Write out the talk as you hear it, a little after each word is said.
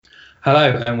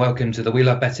Hello and welcome to the We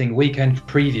Love Betting Weekend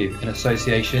Preview in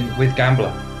association with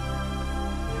Gambler.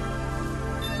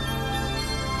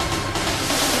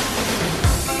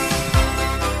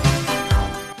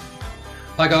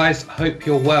 Hi guys, hope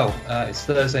you're well. It's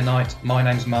Thursday night. My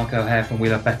name's Mark O'Hare from We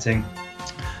Love Betting,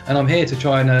 and I'm here to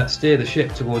try and steer the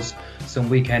ship towards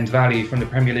some weekend value from the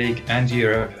Premier League and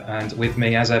Europe. And with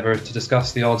me, as ever, to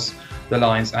discuss the odds, the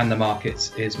lines and the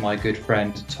markets is my good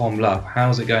friend Tom Love.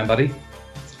 How's it going, buddy?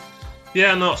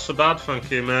 Yeah, not so bad,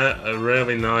 thank you, mate.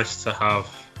 Really nice to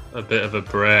have a bit of a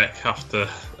break after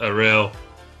a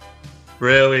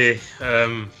really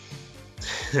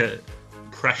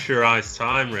pressurised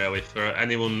time, really, for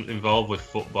anyone involved with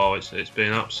football. It's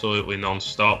been absolutely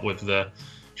non-stop with the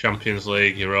Champions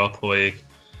League, Europa League,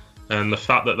 and the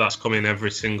fact that that's coming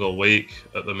every single week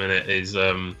at the minute is,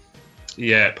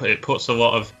 it puts a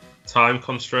lot of time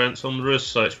constraints under us,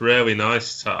 so it's really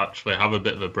nice to actually have a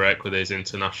bit of a break with these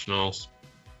internationals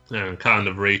and kind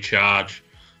of recharge,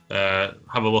 have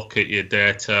a look at your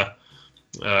data,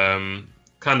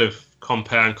 kind of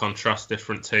compare and contrast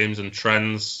different teams and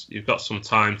trends. You've got some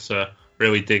time to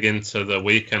really dig into the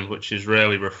weekend, which is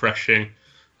really refreshing.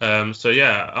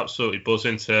 Absolutely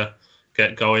buzzing to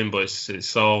get going, but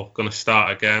it's all going to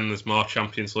start again. There's more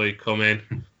Champions League coming.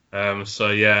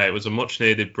 It was a much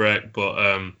needed break,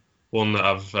 but one that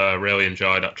I've really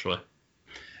enjoyed, actually.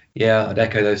 Yeah, I'd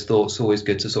echo those thoughts. Always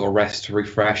good to sort of rest,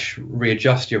 refresh,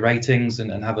 readjust your ratings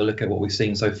and have a look at what we've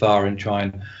seen so far and try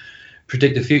and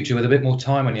predict the future with a bit more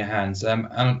time on your hands.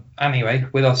 And anyway,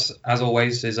 with us, as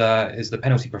always, is the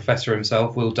penalty professor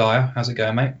himself, Will Dyer. How's it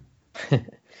going, mate?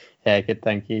 Yeah, good,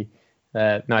 thank you.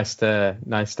 Nice to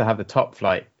have the top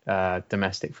flight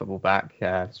domestic football back.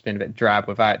 It's been a bit drab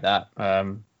without that.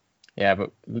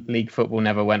 But league football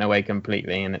never went away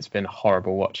completely, and it's been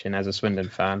horrible watching as a Swindon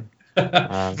fan.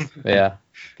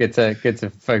 Good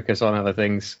to focus on other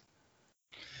things.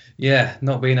 Yeah,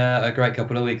 not been a great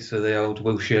couple of weeks for the old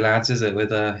Wiltshire lads, is it?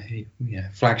 With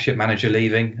flagship manager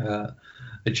leaving, a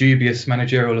dubious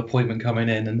managerial appointment coming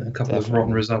in, and a couple of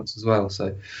rotten results as well.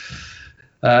 So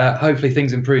hopefully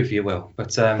things improve for you, Will.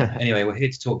 But anyway, we're here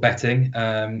to talk betting.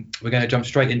 We're going to jump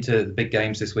straight into the big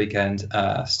games this weekend,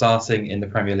 starting in the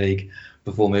Premier League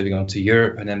before moving on to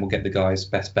Europe, and then we'll get the guys'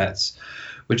 best bets,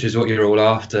 which is what you're all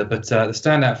after. But the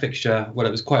standout fixture, well,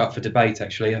 it was quite up for debate,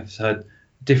 actually. I've heard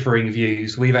differing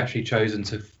views. We've actually chosen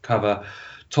to cover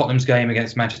Tottenham's game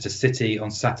against Manchester City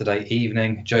on Saturday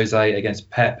evening, Jose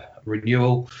against Pep,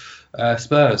 renewal.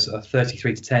 Spurs are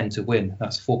 33-10 to win.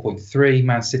 That's 4.3.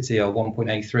 Man City are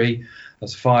 1.83.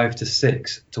 That's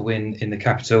 5-6 to win in the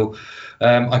capital.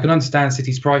 I can understand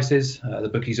City's prices. The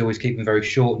bookies always keep them very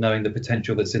short, knowing the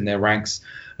potential that's in their ranks.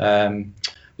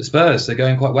 The Spurs, they're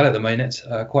going quite well at the moment.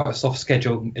 Quite a soft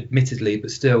schedule, admittedly,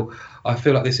 but still, I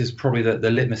feel like this is probably the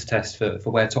litmus test for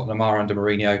where Tottenham are under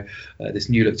Mourinho, this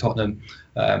new look Tottenham.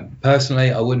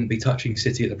 Personally, I wouldn't be touching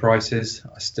City at the prices.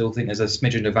 I still think there's a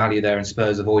smidgen of value there in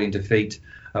Spurs avoiding defeat,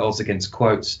 odds against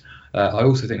quotes. I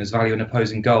also think there's value in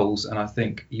opposing goals, and I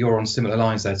think you're on similar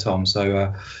lines there, Tom.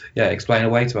 So, explain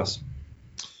away to us.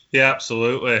 Yeah,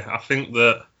 absolutely. I think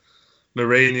that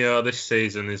Mourinho this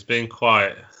season has been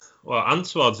quite... Well, and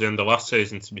towards the end of last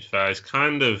season, to be fair, he's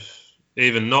kind of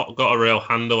even not got a real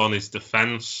handle on his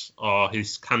defence, or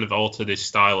he's kind of altered his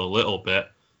style a little bit,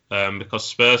 because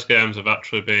Spurs games have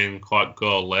actually been quite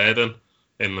goal-laden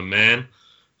in the main.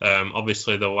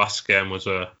 Obviously, the last game was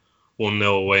a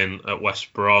 1-0 win at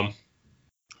West Brom,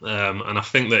 and I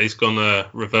think that he's going to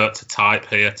revert to type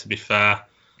here, to be fair.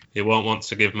 He won't want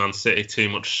to give Man City too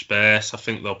much space. I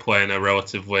think they'll play in a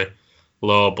relatively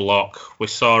low block. We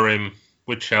saw him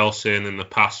with Chelsea and in the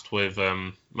past with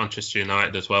Manchester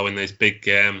United as well in these big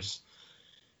games.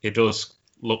 He does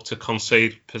look to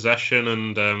concede possession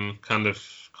and kind of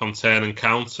contain and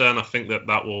counter, and I think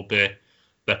that will be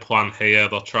their plan here.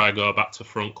 They'll try to go back to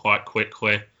front quite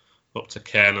quickly, up to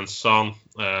Kane and Son.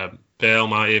 Bale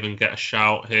might even get a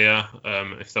shout here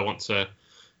if they want to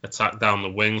attack down the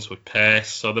wings with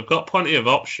pace. So they've got plenty of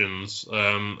options,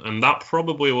 and that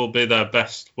probably will be their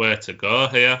best way to go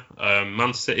here.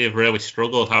 Man City have really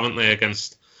struggled, haven't they,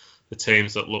 against the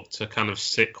teams that look to kind of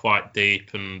sit quite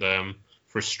deep and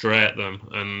frustrate them.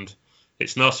 And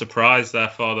it's no surprise,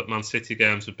 therefore, that Man City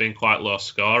games have been quite low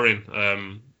scoring.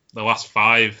 The last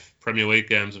 5 Premier League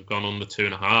games have gone under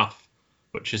 2.5,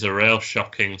 which is a real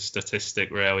shocking statistic,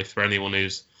 really, for anyone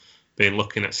who's been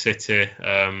looking at City.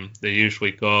 They're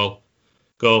usually goal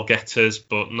getters,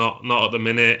 but not at the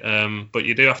minute. But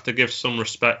you do have to give some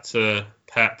respect to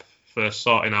Pep for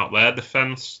sorting out their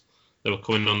defence. They were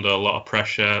coming under a lot of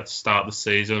pressure at the start of the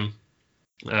season.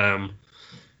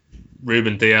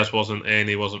 Ruben Diaz wasn't in,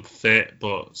 he wasn't fit,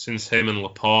 but since him and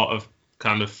Laporte have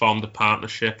kind of formed a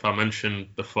partnership, I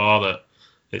mentioned before that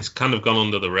it's kind of gone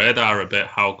under the radar a bit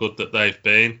how good that they've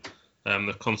been.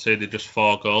 They've conceded just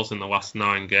 4 goals in the last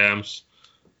 9 games.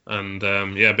 And,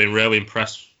 been really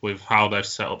impressed with how they've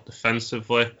set up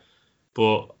defensively.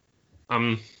 But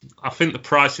I think the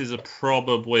prices are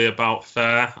probably about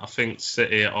fair. I think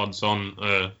City at odds on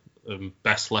are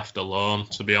best left alone,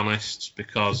 to be honest,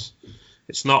 because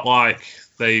it's not like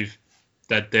their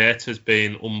data's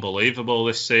been unbelievable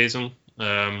this season.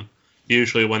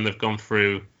 Usually when they've gone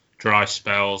through dry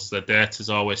spells, their data's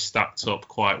always stacked up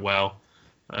quite well,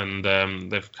 and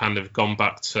they've kind of gone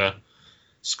back to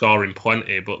scoring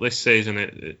plenty. But this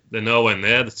season, they're nowhere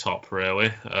near the top,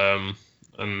 really.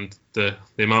 And the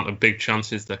amount of big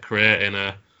chances they're creating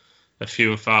are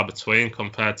few and far between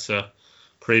compared to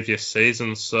previous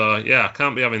seasons. So, yeah, I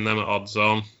can't be having them at odds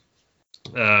on.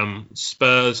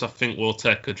 Spurs, I think, will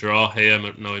take a draw here,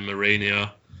 knowing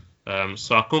Mourinho.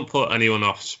 So I couldn't put anyone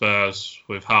off Spurs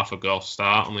with half a goal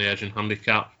start on the Asian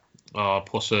handicap, or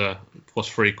plus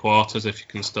 3/4 if you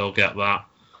can still get that.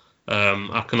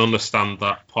 I can understand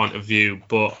that point of view,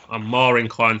 but I'm more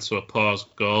inclined to oppose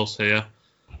goals here.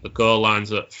 The goal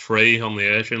line's at 3 on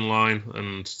the Asian line,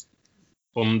 and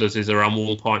unders is around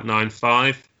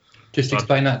 1.95. Just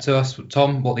explain that to us,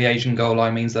 Tom, what the Asian goal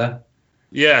line means there.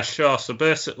 Yeah, sure. So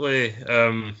basically,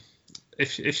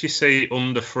 if you see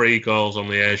under 3 goals on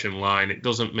the Asian line, it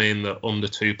doesn't mean that under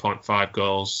 2.5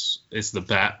 goals is the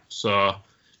bet. So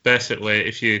basically,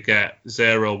 if you get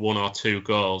 0, 1 or 2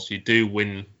 goals, you do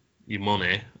win your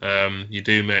money. You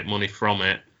do make money from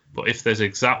it. But if there's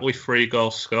exactly 3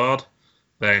 goals scored,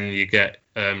 then you get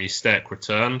your stake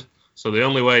returned. So the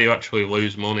only way you actually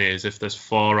lose money is if there's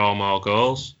 4 or more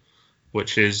goals,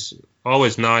 which is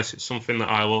always nice. It's something that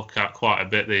I look at quite a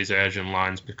bit, these Asian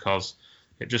lines, because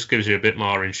it just gives you a bit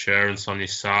more insurance on your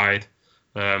side,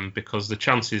 because the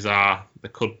chances are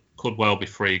there could well be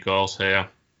 3 goals here,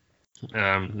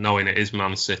 knowing it is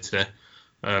Man City.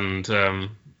 And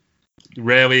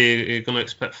really, you're going to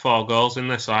expect 4 goals in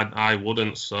this? I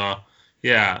wouldn't. So,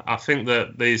 yeah, I think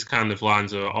that these kind of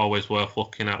lines are always worth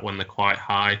looking at when they're quite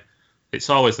high. It's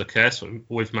always the case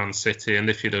with Man City, and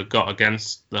if you'd have got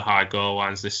against the high goal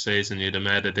lines this season, you'd have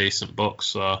made a decent buck.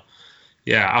 So,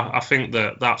 yeah, I think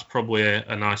that that's probably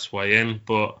a nice way in,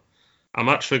 but I'm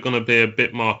actually going to be a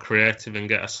bit more creative and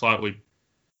get a slightly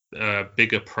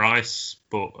bigger price,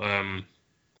 but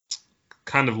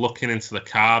kind of looking into the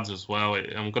cards as well.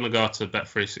 I'm going to go to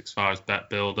Bet365's Bet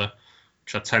Builder,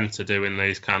 which I tend to do in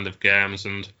these kind of games,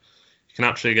 and you can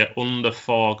actually get under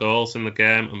 4 goals in the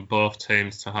game and both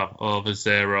teams to have over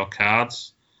 0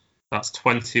 cards. That's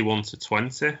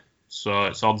 21-20. So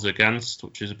it's odds against,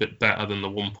 which is a bit better than the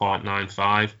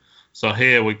 1.95. So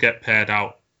here we get paid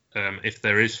out if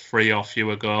there is 3 or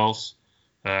fewer goals,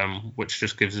 which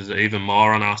just gives us even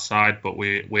more on our side. But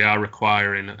we are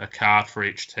requiring a card for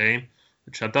each team,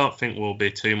 which I don't think will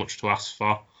be too much to ask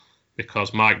for,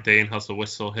 because Mike Dean has the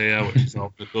whistle here, which is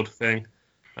always a good thing.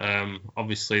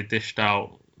 Obviously dished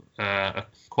out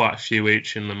quite a few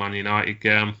each in the Man United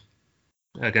game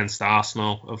against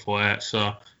Arsenal of late,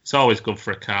 so it's always good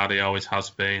for a card. He always has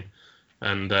been,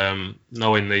 and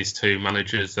knowing these two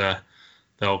managers,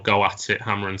 they'll go at it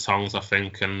hammer and tongs, I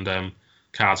think, and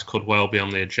cards could well be on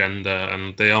the agenda,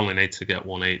 and they only need to get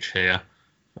 1 each here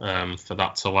for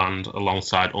that to land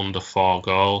alongside under 4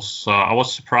 goals. So I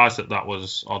was surprised that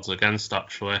was odds against,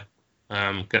 actually.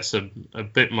 Gets a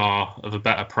bit more of a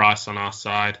better price on our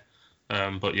side,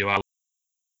 but you are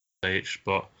each.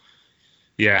 But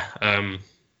yeah,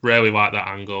 really like that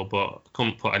angle, but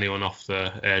couldn't put anyone off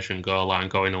the Asian goal line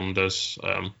going unders.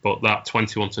 But that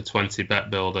 21-20 Bet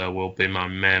Builder will be my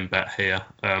main bet here.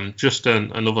 Just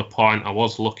another point, I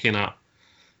was looking at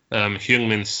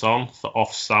Heung-min Son for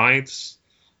offsides.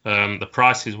 The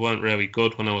prices weren't really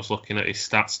good when I was looking at his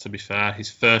stats, to be fair.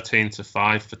 He's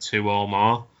 13-5 for 2 or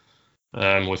more.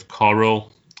 With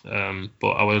Coral,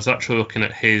 but I was actually looking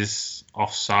at his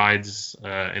offsides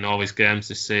in all his games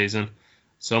this season.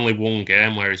 It's only 1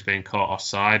 game where he's been caught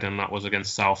offside, and that was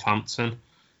against Southampton.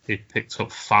 He picked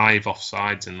up 5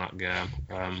 offsides in that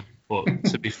game. But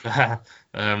to be fair,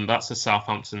 that's a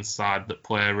Southampton side that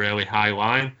play a really high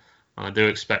line, and I do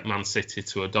expect Man City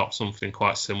to adopt something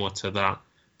quite similar to that,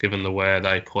 given the way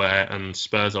they play. And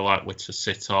Spurs are likely to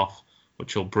sit off,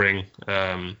 which will bring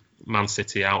Man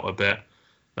City out a bit,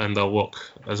 and they'll look,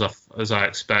 as I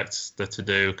expect them to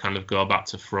do, kind of go back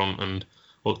to front and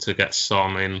look to get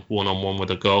Son in one-on-one with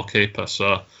a goalkeeper.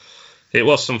 So it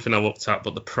was something I looked at,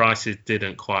 but the prices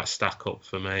didn't quite stack up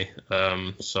for me.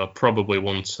 So probably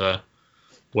one to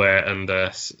wait and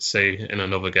see in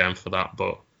another game for that.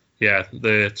 But yeah,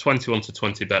 the 21 to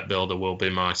 20 bet builder will be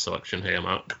my selection here,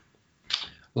 Mark.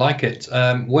 Like it.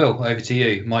 Will, over to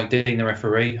you. Mike Dean, the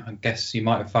referee. I guess you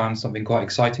might have found something quite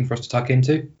exciting for us to tuck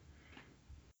into.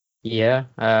 Yeah,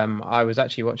 I was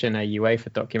actually watching a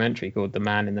UEFA documentary called The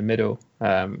Man in the Middle,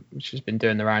 which has been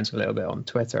doing the rounds a little bit on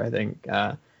Twitter, I think.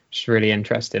 It's really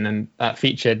interesting, and that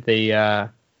featured the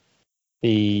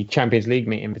Champions League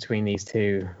meeting between these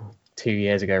two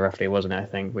years ago, roughly, wasn't it? I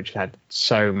think, which had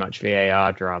so much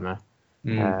VAR drama.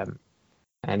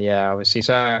 And yeah, obviously,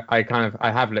 so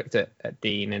I have looked at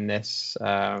Dean in this,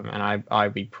 and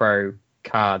I'd be pro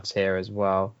cards here as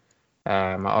well.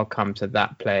 I'll come to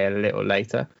that play a little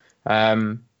later.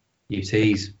 You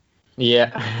tease.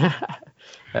 Yeah.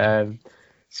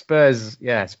 Spurs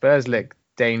look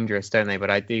dangerous, don't they?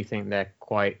 But I do think they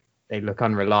look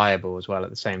unreliable as well at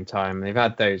the same time.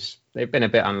 They've been a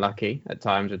bit unlucky at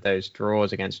times with those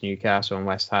draws against Newcastle and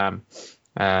West Ham.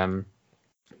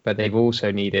 But they've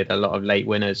also needed a lot of late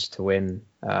winners to win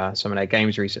some of their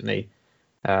games recently.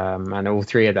 And all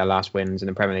three of their last wins in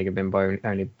the Premier League have been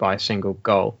only by a single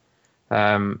goal.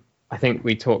 I think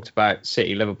we talked about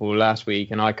City Liverpool last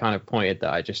week, and I kind of pointed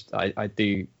that I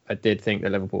did think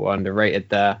that Liverpool were underrated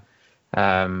there.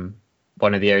 One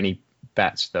of the only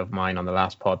bets of mine on the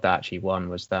last pod that actually won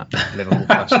was that Liverpool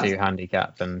 +2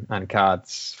 handicap and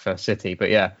cards for City. But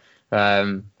yeah,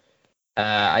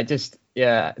 I don't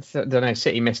know.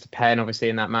 City missed a pen obviously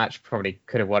in that match. Probably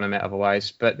could have won it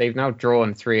otherwise. But they've now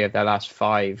drawn 3 of their last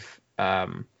 5,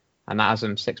 and that has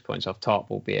them 6 points off top,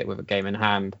 albeit with a game in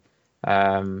hand.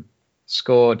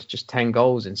 Scored just 10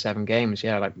 goals in 7 games.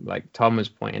 Yeah, like Tom was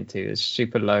pointing to, is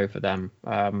super low for them.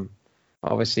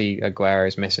 Obviously, Aguero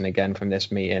is missing again from this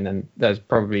meeting, and there's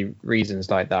probably reasons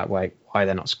like that why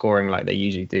they're not scoring like they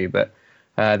usually do. But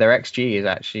their XG is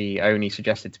actually only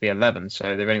suggested to be 11,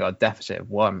 so they've only got a deficit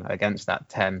of 1 against that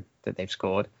 10 that they've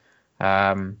scored.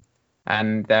 And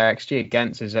their XG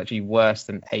against is actually worse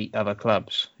than 8 other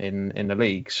clubs in the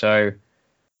league. So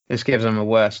this gives them a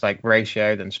worse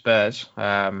ratio than Spurs.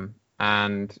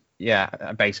 And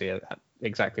yeah, basically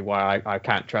exactly why I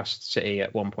can't trust City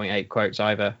at 1.8 quotes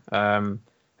either.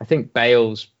 I think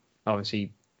Bale's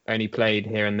obviously only played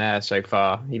here and there so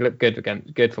far. He looked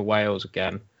good for Wales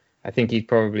again. I think he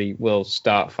probably will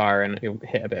start firing. He'll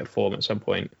hit a bit of form at some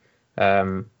point.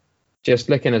 Just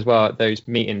looking as well at those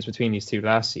meetings between these two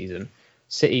last season,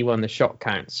 City won the shot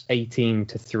counts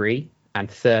 18-3 and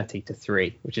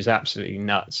 30-3, which is absolutely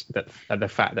nuts. That the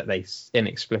fact that they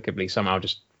inexplicably somehow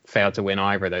just failed to win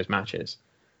either of those matches.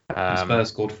 Spurs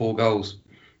scored 4 goals.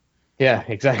 Yeah,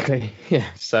 exactly.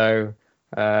 Yeah, so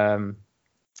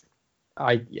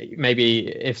maybe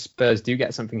if Spurs do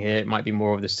get something here, it might be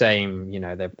more of the same. You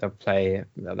know, they'll play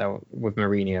with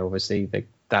Mourinho. Obviously,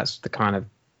 that's the kind of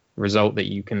result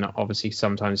that you can obviously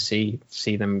sometimes see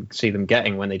them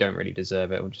getting when they don't really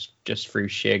deserve it, or just through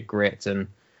sheer grit and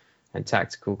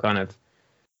tactical kind of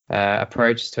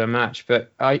approach to a match.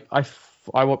 But I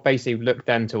would basically look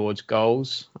then towards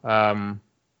goals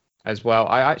as well.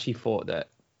 I actually thought that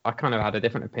I kind of had a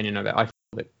different opinion of it. I thought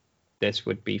that this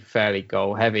would be fairly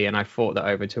goal heavy, and I thought that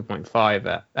over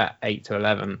 2.5 at 8 to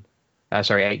 11,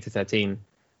 8 to 13,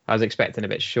 I was expecting a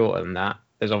bit shorter than that.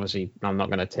 There's obviously, I'm not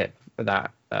going to tip for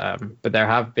that, but there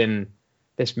have been,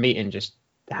 this meeting just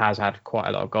has had quite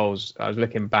a lot of goals. I was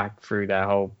looking back through their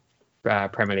whole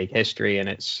Premier League history, and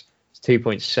it's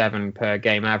 2.7 per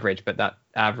game average, but that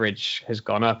average has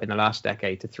gone up in the last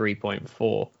decade to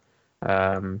 3.4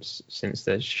 since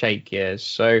the Sheikh years.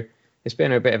 So it's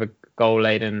been a bit of a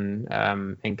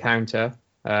goal-laden encounter.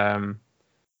 7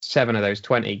 of those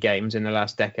 20 games in the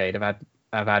last decade have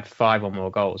had 5 or more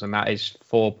goals, and that is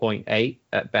 4.8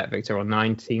 at BetVictor, or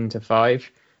 19-5.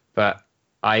 But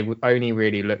I only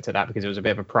really looked at that because it was a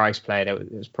bit of a price play.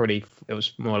 It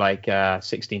was more like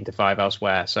 16-5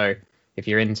 elsewhere. So if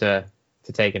you're into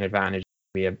taking advantage,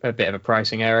 be a bit of a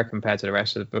pricing error compared to the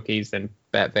rest of the bookies, then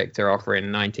BetVictor offering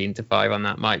 19-5 on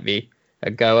that might be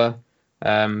a goer.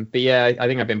 But yeah, I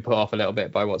think I've been put off a little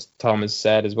bit by what Tom has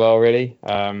said as well, really.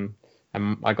 And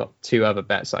I got 2 other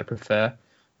bets I prefer.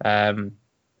 Ferran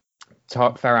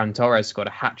Torres scored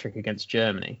a hat-trick against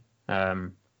Germany.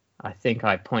 I think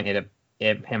I pointed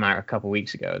him out a couple of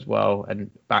weeks ago as well and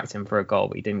backed him for a goal,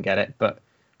 but he didn't get it. But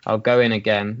I'll go in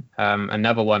again.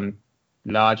 Another one,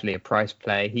 largely a price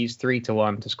play. He's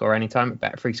 3-1 to score anytime at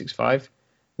Bet365,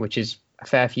 which is a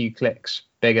fair few clicks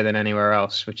bigger than anywhere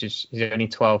else, he's only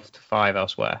 12-5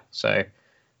 elsewhere. So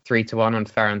 3-1 on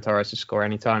Ferran Torres to score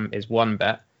anytime is one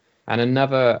bet. And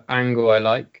another angle I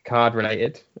like, card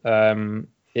related,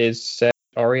 is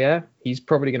Aurier. He's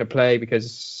probably going to play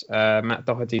because Matt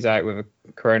Doherty's out with a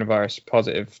coronavirus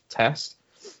positive test.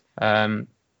 Aurier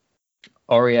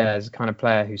is the kind of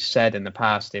player who's said in the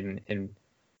past in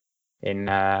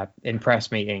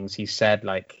press meetings, he said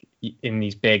like in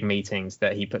these big meetings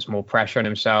that he puts more pressure on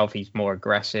himself. He's more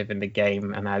aggressive in the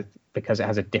game, and because it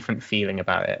has a different feeling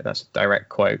about it. That's a direct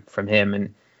quote from him.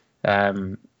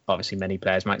 And obviously many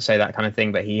players might say that kind of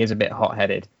thing, but he is a bit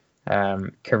hot-headed.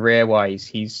 Career-wise,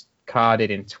 he's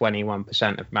carded in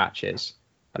 21% of matches.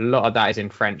 A lot of that is in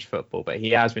French football, but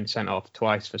he has been sent off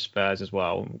twice for Spurs as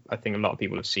well. I think a lot of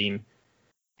people have seen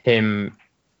him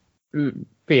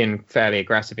being fairly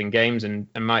aggressive in games, and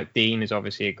Mike Dean is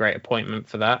obviously a great appointment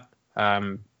for that.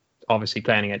 Obviously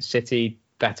playing against City,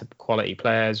 better quality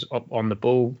players on the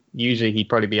ball. Usually he'd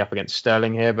probably be up against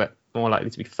Sterling here, but more likely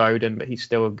to be Foden, but he's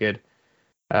still a good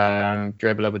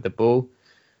dribbler with the ball.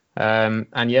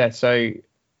 So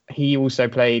he also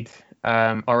played,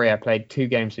 Aurier played 2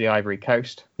 games for the Ivory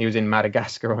Coast. He was in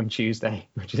Madagascar on Tuesday,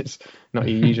 which is not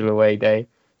your usual away day.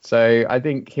 So I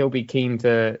think he'll be keen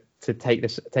to take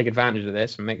advantage of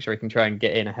this and make sure he can try and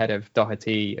get in ahead of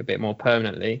Doherty a bit more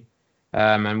permanently.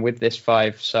 And with this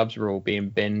 5 subs rule being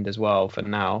binned as well for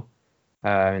now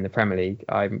in the Premier League,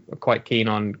 I'm quite keen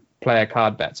on player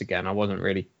card bets again. I wasn't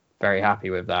really very happy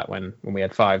with that when we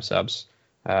had 5 subs.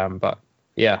 But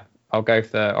yeah, I'll go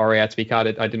for Aurier to be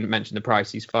carded. I didn't mention the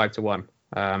price. He's 5-1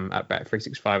 at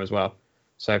Bet365 as well.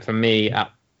 So for me,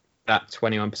 at that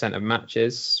 21% of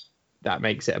matches, that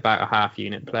makes it about a half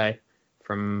unit play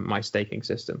from my staking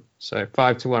system. So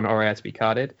 5-1 Aurier to be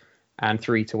carded and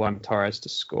 3-1 Torres to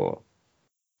score.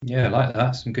 Yeah, I like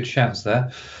that. Some good shouts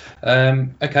there.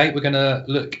 Okay, we're going to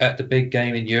look at the big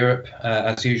game in Europe.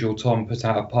 As usual, Tom put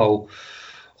out a poll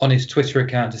on his Twitter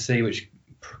account to see which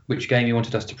game he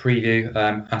wanted us to preview.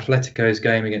 Atletico's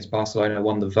game against Barcelona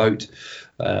won the vote.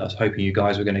 I was hoping you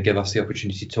guys were going to give us the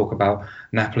opportunity to talk about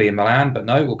Napoli and Milan, but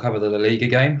no, we'll cover the La Liga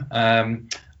game.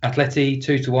 Atleti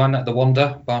 2-1 at the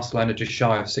Wanda. Barcelona just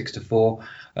shy of 6-4,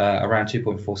 around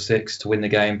 2.46 to win the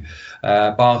game.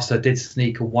 Barca did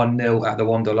sneak a 1-0 at the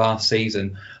Wanda last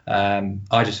season.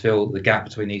 I just feel the gap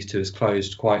between these two has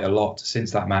closed quite a lot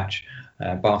since that match.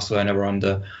 Barcelona were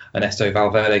under Ernesto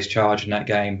Valverde's charge in that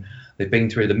game. They've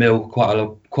been through the mill quite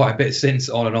a bit since,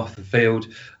 on and off the field.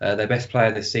 Their best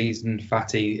player this season,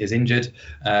 Fati, is injured,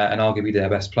 and arguably their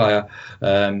best player.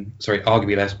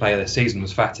 Arguably their best player this season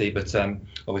was Fati, but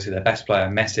obviously their best player,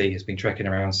 Messi, has been trekking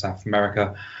around South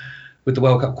America with the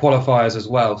World Cup qualifiers as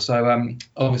well. So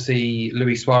obviously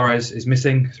Luis Suarez is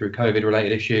missing through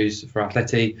COVID-related issues for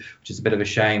Atleti, which is a bit of a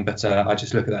shame. But I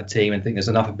just look at that team and think there's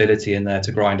enough ability in there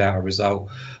to grind out a result.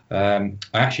 I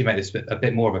actually make this a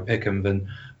bit more of a pick'em than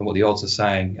what the odds are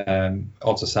saying.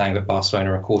 Odds are saying that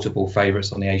Barcelona are quarter-ball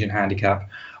favourites on the Asian handicap.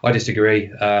 I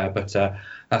disagree, but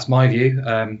that's my view.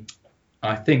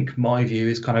 I think my view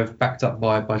is kind of backed up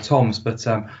by Tom's, but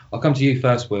I'll come to you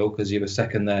first, Will, because you were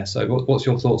second there. So what's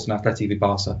your thoughts on Atleti v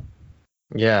Barca?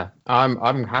 Yeah,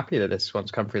 I'm happy that this one's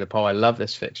come through the poll. I love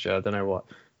this fixture. I don't know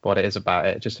what it is about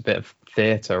it. Just a bit of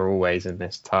theatre always in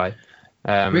this tie.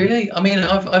 Really? I mean,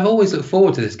 I've always looked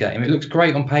forward to this game. It looks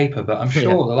great on paper, but I'm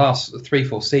sure the last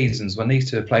 3-4 seasons when these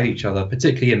two have played each other,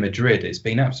 particularly in Madrid, it's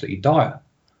been absolutely dire.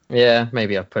 Yeah,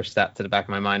 maybe I've pushed that to the back of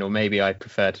my mind, or maybe I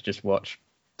prefer to just watch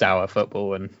dour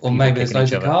football or maybe there's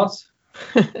loads of cards.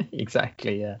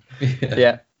 Exactly.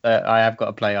 Yeah. I have got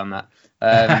to play on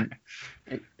that.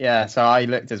 Yeah, so I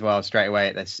looked as well straight away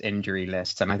at this injury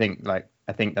list, and I think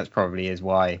that's probably is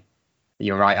why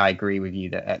you're right. I agree with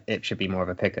you that it should be more of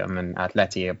a pick'em, and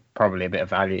Atleti are probably a bit of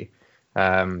value,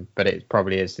 but it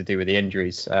probably is to do with the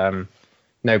injuries. No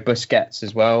Busquets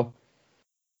as well.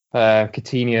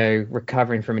 Coutinho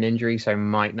recovering from an injury, so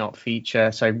might not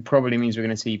feature. So probably means we're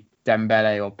going to see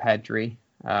Dembele or Pedri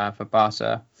for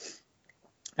Barca.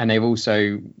 And they've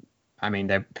also,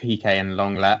 their Piqué and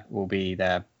Lenglet will be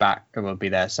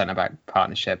their centre-back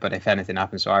partnership. But if anything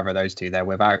happens to either of those two, they're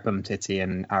without Umtiti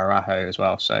and Araujo as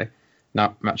well. So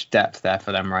not much depth there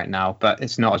for them right now. But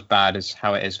it's not as bad as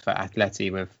how it is for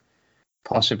Atleti with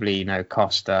possibly no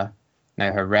Costa,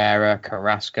 no Herrera,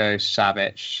 Carrasco,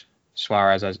 Savic,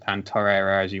 Suarez and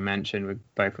Torreira, as you mentioned, with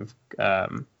both of,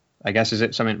 I guess, is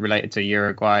it something related to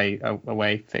Uruguay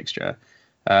away fixture,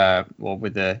 or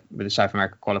with the South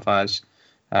America qualifiers,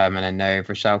 and then no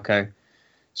Vrsaljko.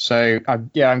 So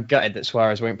I'm gutted that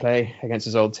Suarez won't play against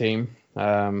his old team.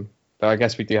 But I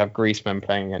guess we do have Griezmann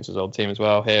playing against his old team as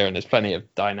well here, and there's plenty of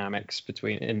dynamics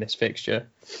in this fixture.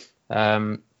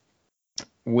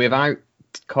 Without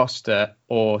Costa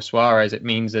or Suarez, it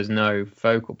means there's no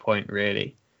focal point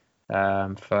really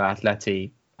for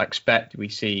Atleti. I expect we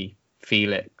see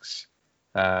Felix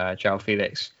João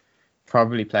Felix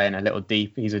probably playing a little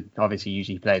deep. Obviously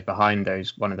usually plays behind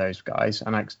one of those guys,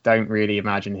 and I don't really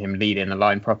imagine him leading the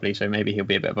line properly. So maybe he'll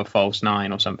be a bit of a false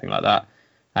nine or something like that,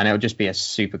 and it'll just be a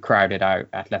super crowded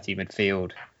out Atleti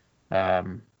midfield,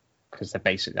 because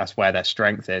that's where their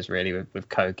strength is really, with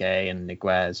Koke and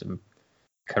Niguez and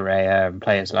Correa and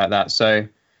players like that. So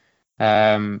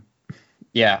I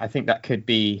think that could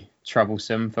be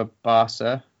troublesome for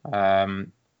Barca.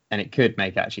 And it could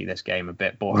make actually this game a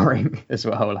bit boring as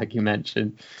well, like you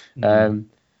mentioned. When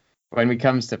it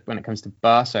comes to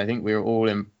Barca, I think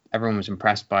everyone was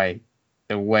impressed by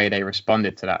the way they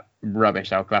responded to that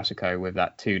rubbish El Clasico with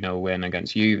that 2-0 win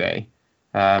against Juve.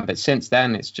 But since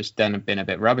then, it's just been a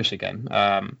bit rubbish again.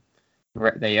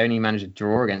 They only managed to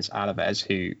draw against Alaves,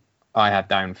 who I had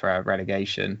down for a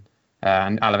relegation,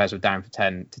 and Alaves were down for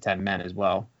 10 men as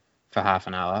well for half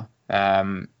an hour.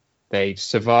 They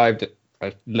survived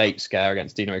a late scare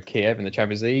against Dinamo Kiev in the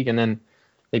Champions League, and then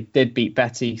they did beat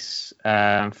Betis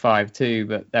 5-2,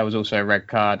 but there was also a red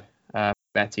card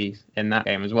Betis in that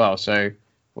game as well. So,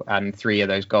 and 3 of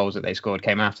those goals that they scored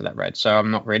came after that red. So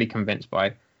I'm not really convinced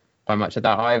by much of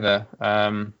that either.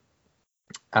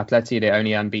 Atleti, the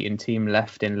only unbeaten team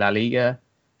left in La Liga,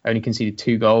 only conceded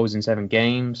 2 goals in 7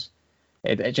 games.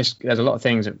 It just, there's a lot of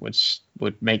things that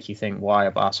would make you think, why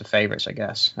are Barca favourites, I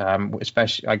guess.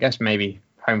 Especially, I guess maybe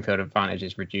home field advantage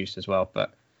is reduced as well,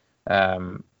 but I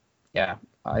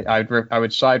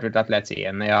would side with Atleti,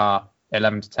 and they are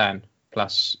 11-10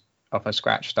 plus off a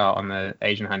scratch start on the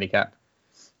Asian handicap.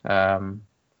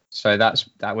 So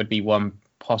that would be one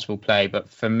possible play, but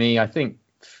for me, I think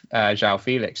João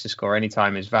Felix to score any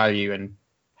time is value, and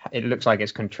it looks like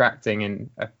it's contracting in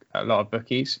a lot of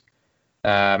bookies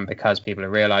because people are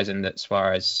realising that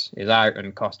Suarez is out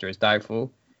and Costa is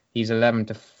doubtful. He's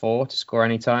 11-4 to score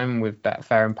any time with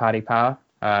Betfair and Paddy Power.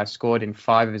 Scored in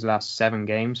 5 of his last 7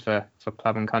 games for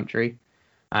club and country,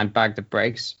 and bagged a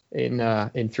brace in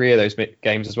 3 of those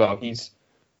games as well. He's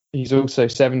also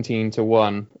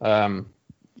 17-1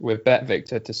 with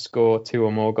BetVictor to score 2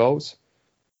 or more goals,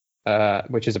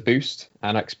 which is a boost,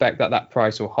 and I expect that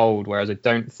price will hold. Whereas I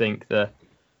don't think the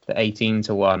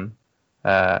 18-1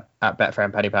 at Betfair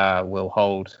and Paddy Power will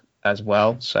hold as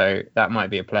well, so that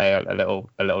might be a play, a little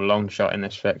long shot in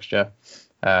this fixture.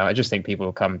 I just think people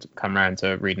will come around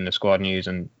to reading the squad news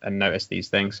and notice these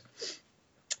things.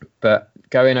 But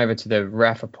going over to the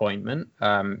ref appointment,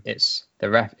 it's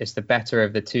the better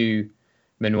of the 2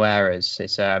 Munueras.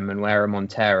 It's Munuera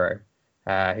Montero,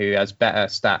 who has better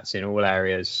stats in all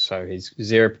areas. So he's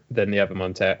 0 than the other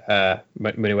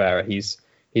Munuera. He's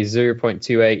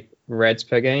 0.28 reds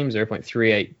per game,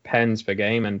 0.38 pens per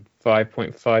game, and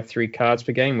 5.53 cards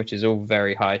per game, which is all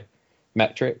very high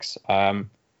metrics.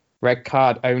 Red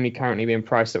card only currently being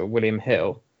priced at William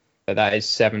Hill, but that is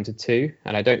 7-2,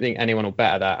 and I don't think anyone will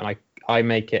bet that. And I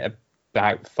make it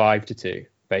about 5-2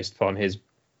 based upon his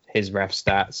ref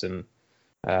stats and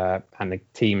the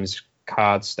team's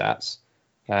card stats.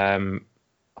 On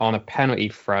a penalty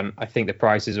front, I think the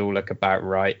prices all look about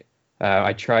right.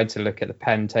 I tried to look at the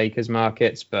pen takers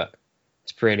markets, but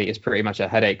it's pretty much a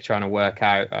headache trying to work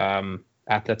out.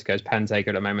 Atletico's pen taker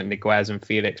at the moment, Niguez and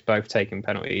Felix, both taking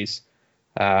penalties,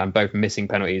 both missing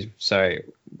penalties, so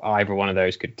either one of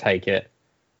those could take it.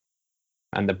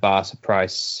 And the Barca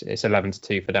price, it's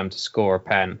 11-2 for them to score a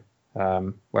pen,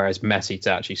 whereas Messi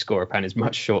to actually score a pen is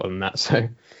much shorter than that. So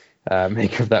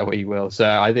make of that what you will. So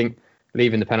I think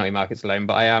leaving the penalty markets alone,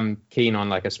 but I am keen on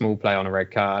like a small play on a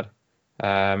red card.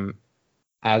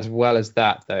 As well as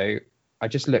that, though, I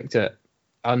just looked at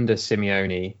under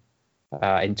Simeone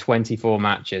in 24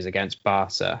 matches against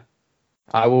Barca.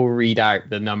 I will read out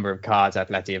the number of cards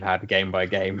Atleti have had game by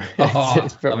game.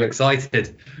 I'm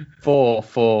excited. 4,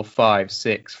 4, 5,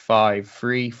 6, 5,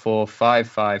 3, 4, 5,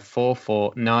 5, 4,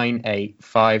 4, 9, 8,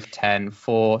 5, 10,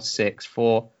 4, 6,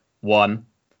 4, 1.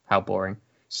 How boring.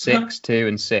 6, 2,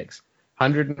 and 6.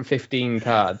 115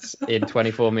 cards in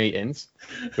 24 meetings,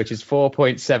 which is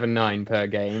 4.79 per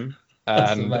game.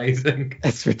 That's amazing.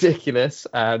 It's ridiculous.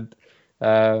 And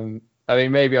I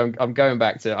mean, maybe I'm going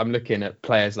back to, I'm looking at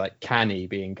players like Cani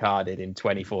being carded in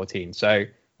 2014. So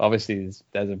obviously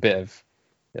there's a bit of,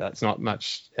 that's not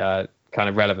much kind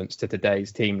of relevance to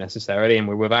today's team necessarily. And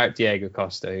we're without Diego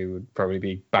Costa, who would probably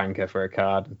be banker for a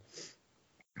card.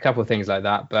 A couple of things like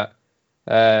that. But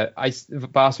Barca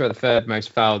are the 3rd most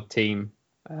fouled team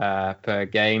per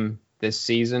game this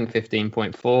season,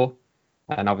 15.4.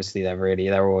 And obviously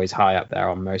they're always high up there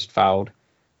on most fouled.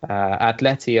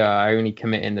 Atleti are only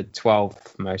committing the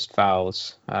 12th most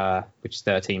fouls, which is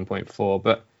 13.4.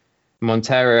 But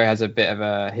Montero has a bit of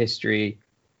a history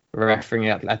refereeing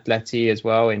at Atleti as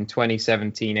well. In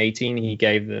 2017-18, he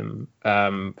gave them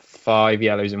 5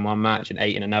 yellows in one match and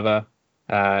 8 in another.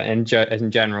 In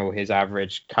general, his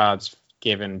average cards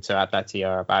given to Atleti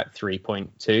are about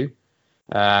 3.2.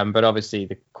 But obviously,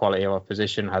 the quality of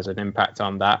opposition has an impact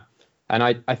on that. And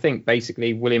I think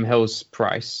basically William Hill's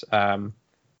price on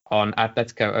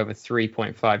Atletico over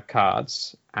 3.5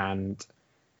 cards and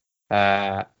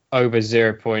over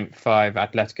 0.5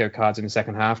 Atletico cards in the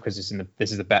second half, because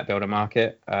this is the bet builder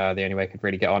market, the only way I could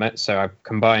really get on it. So I've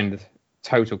combined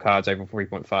total cards over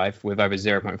 3.5 with over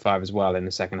 0.5 as well in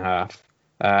the second half,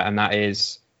 and that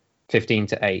is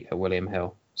 15-8 at William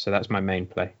Hill. So that's my main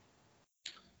play.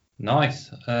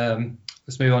 Nice.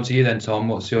 Let's move on to you then, Tom.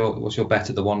 What's your bet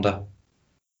at the Wanda?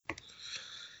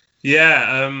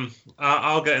 Yeah,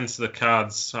 I'll get into the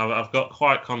cards. I've got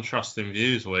quite contrasting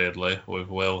views, weirdly, with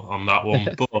Will on that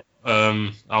one. But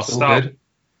I'll start. Good.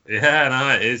 Yeah,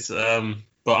 no, it is.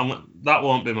 But that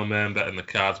won't be my main bet in the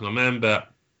cards. My main bet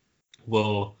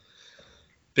will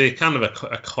be kind of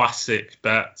a classic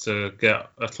bet to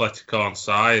get Atletico on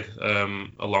side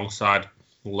alongside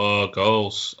low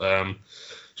goals.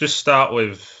 Just start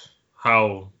with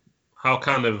how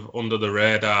kind of under the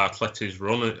radar Atleti's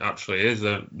run it actually is.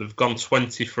 They've gone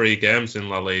 23 games in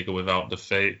La Liga without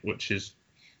defeat, which is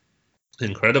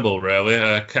incredible, really.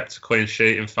 Kept a clean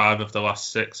sheet in 5 of the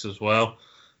last 6 as well.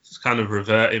 It's kind of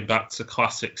reverting back to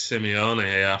classic Simeone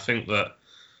here. I think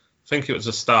it was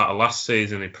the start of last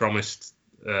season he promised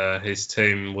his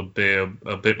team would be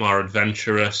a bit more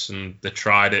adventurous, and they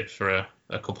tried it for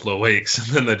a couple of weeks, and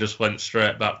then they just went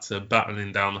straight back to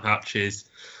battening down the hatches.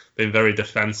 Been very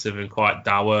defensive and quite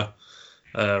dour,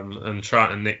 and trying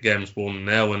to nick games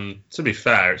 1-0. And to be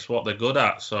fair, it's what they're good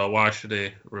at, so why should he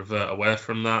revert away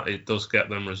from that? It does get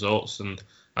them results, and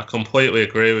I completely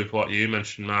agree with what you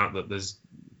mentioned, Mark, that there's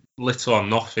little or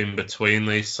nothing between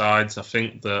these sides. I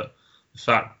think that the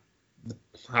fact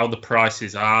how the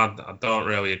prices are, I don't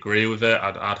really agree with it.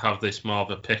 I'd have this more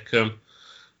of a pick-em,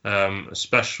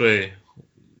 especially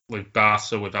with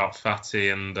Barca without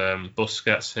Fati and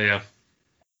Busquets here.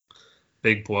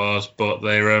 Big blows, but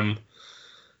they're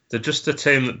just a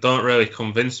team that don't really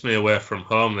convince me away from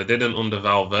home. They didn't under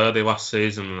Valverde last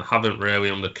season, and haven't really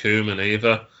under Koeman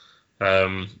either.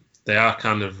 They are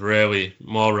kind of really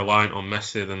more reliant on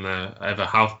Messi than they ever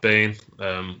have been.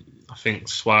 I think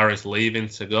Suarez leaving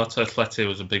to go to Atleti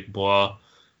was a big blow.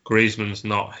 Griezmann's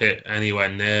not hit anywhere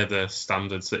near the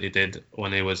standards that he did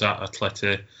when he was at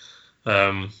Atleti.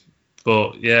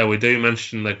 But yeah, we do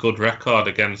mention their good record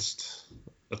against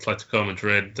Atletico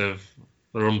Madrid. They're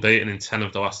unbeaten in 10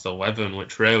 of the last 11,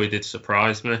 which really did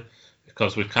surprise me,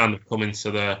 because we've kind of come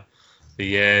into the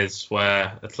years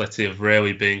where Atleti have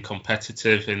really been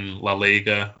competitive in La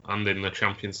Liga and in the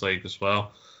Champions League as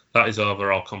well. That is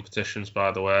overall competitions,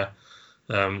 by the way.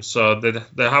 So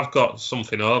they have got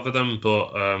something over them,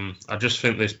 but I just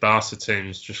think this Barca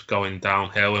team's just going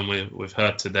downhill, and we've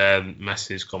heard today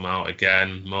Messi's come out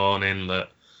again moaning that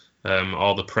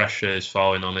all the pressure is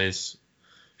falling on his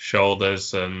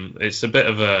shoulders, and it's a bit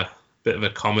of a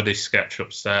comedy sketch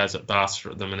upstairs at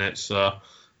Barca at the minute. So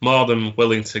more than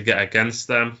willing to get against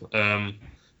them.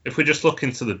 If we just look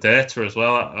into the data as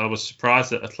well, I was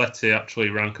surprised that Atleti actually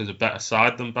rank as a better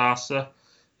side than Barca.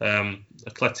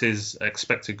 Atleti's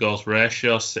expected goals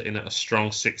ratio sitting at a strong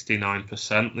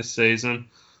 69% this season,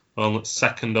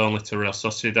 second only to Real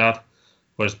Sociedad,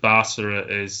 whereas Barca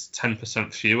is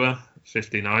 10% fewer,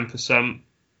 59%.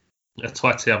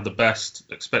 Atleti have the best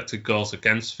expected goals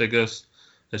against figures,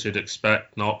 as you'd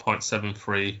expect,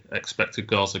 0.73 expected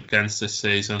goals against this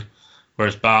season,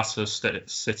 whereas Barca's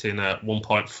sitting at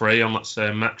 1.3 on that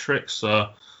same metric. So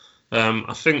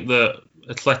I think that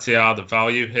Atleti are the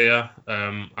value here.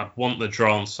 I'd want the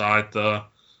drawn side though.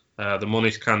 The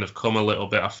money's kind of come a little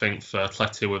bit, I think, for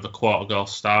Atleti with a quarter goal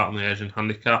start on the Asian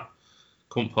handicap.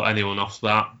 Couldn't put anyone off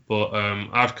that, but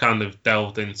I've kind of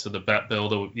delved into the bet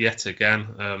builder yet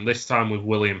again. This time with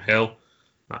William Hill,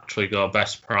 actually got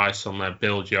best price on their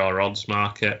Build Your Odds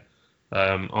market.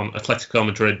 On Atletico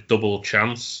Madrid, double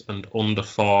chance and under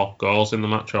 4 goals in the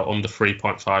match, or under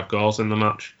 3.5 goals in the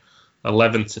match.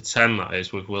 11-10 that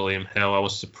is with William Hill. I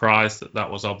was surprised that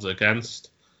was odds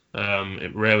against.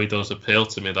 It really does appeal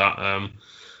to me that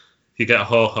you get a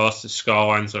whole host of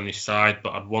scorelines on your side,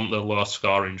 but I'd want the low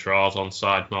scoring draws on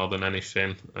side more than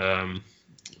anything.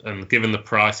 And given the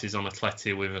prices on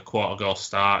Atleti with a quarter goal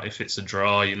start, if it's a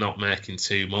draw, you're not making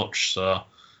too much. So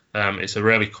it's a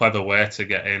really clever way to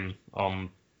get in on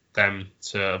them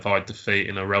to avoid defeat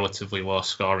in a relatively low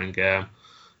scoring game.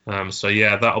 So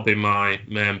yeah, that'll be my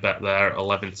main bet there at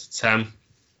 11-10.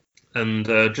 And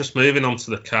just moving on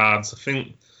to the cards, I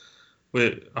think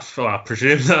I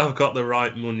presume that I've got the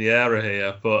right Muniera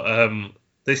here, but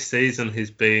this season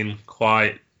he's been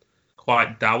quite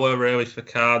dour really for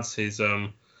cards. He's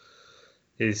seeing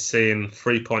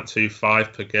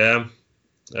 3.25 per game.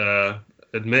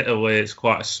 Admittedly, it's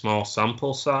quite a small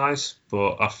sample size,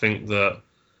 but I think that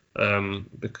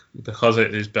because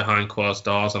it is behind closed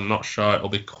doors, I'm not sure it'll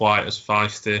be quite as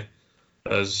feisty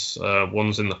as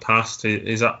ones in the past.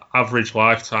 His average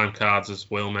lifetime cards,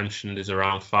 as Will mentioned, is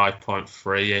around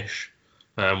 5.3-ish,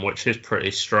 which is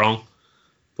pretty strong.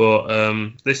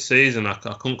 But this season, I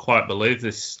couldn't quite believe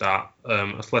this stat.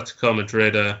 Atletico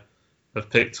Madrid have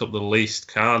picked up the least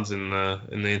cards in the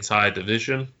entire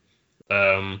division.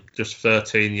 Just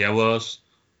 13 yellows,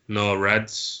 no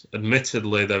reds.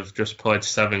 Admittedly, they've just played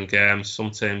 7 games.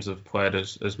 Some teams have played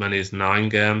as many as 9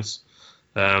 games.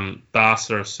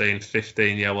 Barca have seen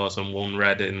 15 yellows and 1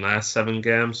 red in their 7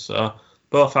 games. So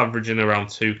both averaging around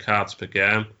 2 cards per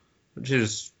game, which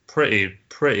is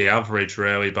pretty average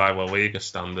really by La Liga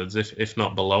standards, if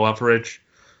not below average.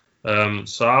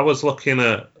 So I was looking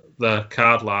at the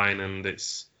card line and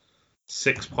it's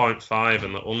 6.5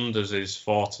 and the unders is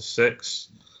 4 to 6,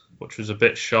 which was a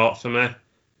bit short for me.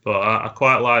 But I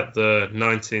quite like the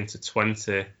 19 to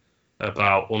 20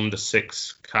 about under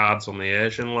 6 cards on the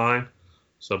Asian line.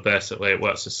 So basically it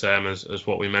works the same as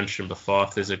what we mentioned before.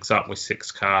 If there's exactly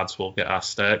 6 cards, we'll get our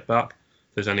stake back.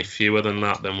 If there's any fewer than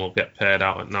that, then we'll get paid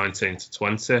out at 19 to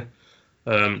 20.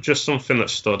 Just something that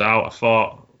stood out. I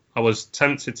thought I was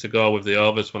tempted to go with the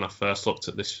overs when I first looked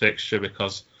at this fixture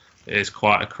because it is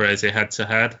quite a crazy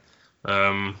head-to-head.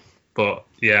 But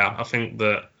yeah, I think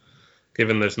that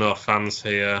given there's no fans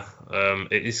here,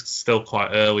 it is still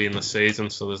quite early in the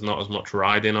season, so there's not as much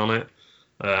riding on it.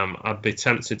 I'd be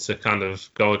tempted to kind of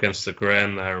go against the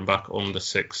grain there and back under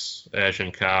 6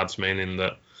 Asian cards, meaning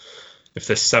that if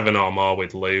there's 7 or more,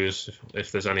 we'd lose.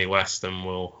 If there's any less, then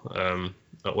we'll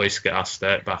at least get our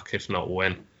stake back, if not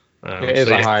win. It is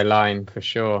a high line for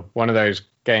sure. One of those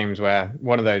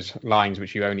lines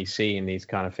which you only see in these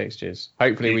kind of fixtures.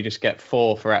 Hopefully we just get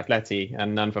 4 for Atleti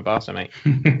and none for Barca, mate.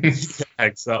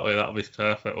 Exactly, that'll be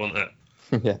perfect, wouldn't it?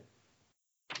 Yeah.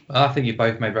 I think you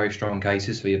both made very strong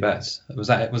cases for your bets. Was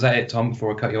that it, Tom,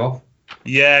 before I cut you off?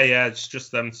 Yeah, it's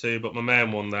just them two. But my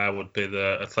main one there would be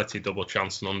the Atleti double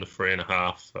chance and under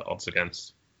 3.5 at odds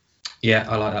against. Yeah,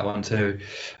 I like that one too.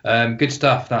 Good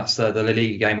stuff. That's the La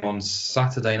Liga game on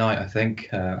Saturday night, I think.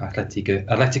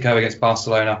 Atletico against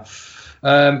Barcelona.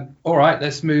 All right,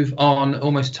 let's move on.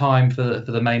 Almost time for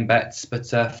the main bets. But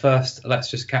first,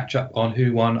 let's just catch up on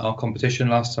who won our competition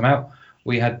last time out.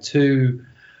 We had 2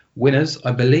 winners,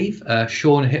 I believe.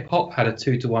 Sean Hip Hop had a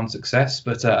 2-1 success,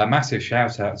 but a massive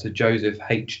shout out to Joseph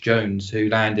H. Jones, who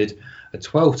landed a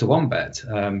 12-1 bet.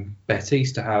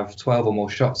 Betis to have 12 or more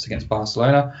shots against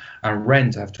Barcelona, and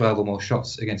Rennes to have 12 or more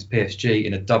shots against PSG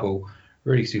in a double.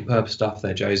 Really superb stuff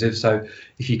there, Joseph. So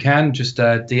if you can, just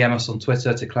DM us on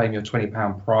Twitter to claim your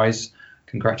 £20 prize.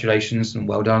 Congratulations and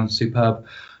well done. Superb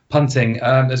punting.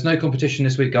 There's no competition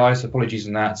this week, guys. Apologies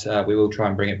on that. We will try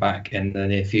and bring it back in the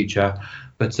near future.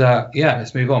 But yeah,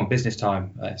 let's move on. Business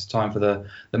time. It's time for the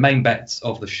main bets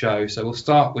of the show. So we'll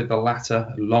start with the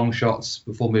latter, long shots,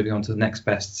 before moving on to the next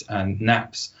bests and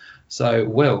naps. So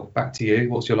Will, back to you.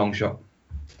 What's your long shot?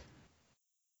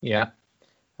 Yeah.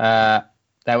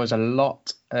 There was a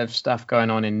lot of stuff going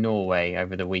on in Norway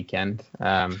over the weekend.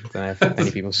 I don't know if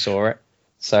many people saw it.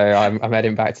 So I'm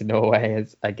heading back to Norway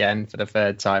again for the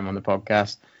 3rd time on the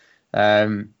podcast.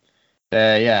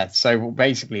 So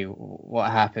basically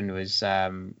what happened was,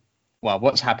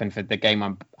 what's happened for the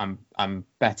game I'm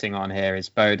betting on here is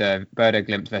Bodo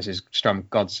Glimt versus Strom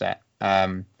Godset.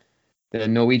 The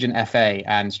Norwegian FA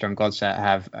and Strom Godset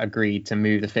have agreed to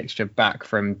move the fixture back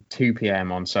from 2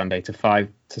 p.m. on Sunday to 5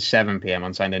 to 7 p.m.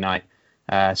 on Sunday night.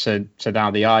 So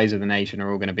now the eyes of the nation are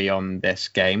all going to be on this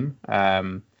game.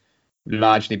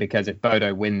 Largely because if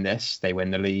Bodo win this, they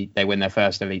win the league, they win their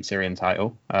first Elite Syrian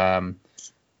title.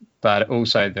 But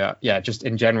also just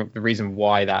in general, the reason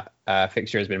why that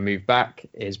fixture has been moved back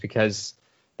is because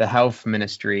the health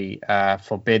ministry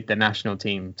forbid the national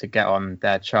team to get on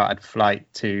their chartered flight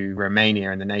to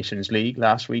Romania in the Nations League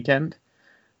last weekend.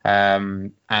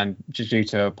 And just due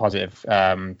to a positive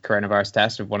coronavirus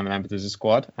test of one of the members of the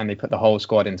squad, and they put the whole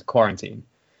squad into quarantine.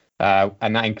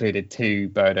 And that included 2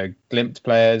 Bodo Glimt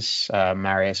players,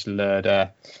 Marius Lerder,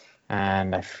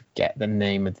 and I forget the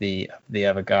name of the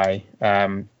other guy.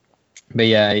 But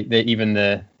yeah, even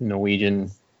the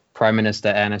Norwegian Prime Minister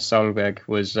Erna Solberg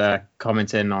was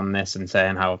commenting on this and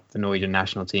saying how the Norwegian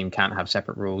national team can't have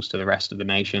separate rules to the rest of the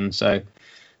nation. So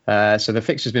the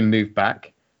fixture's been moved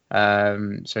back.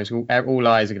 So all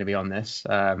eyes are going to be on this.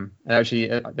 And actually,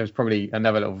 there's probably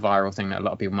another little viral thing that a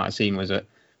lot of people might have seen was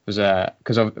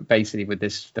because of basically with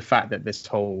the fact that the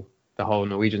whole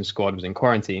Norwegian squad was in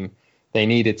quarantine, they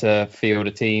needed to field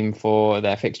a team for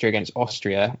their fixture against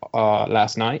Austria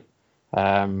last night.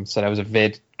 So there was a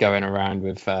vid going around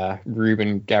with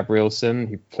Ruben Gabrielsen,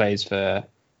 who plays for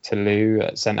Toulouse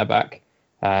at centre back.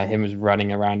 Him was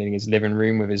running around in his living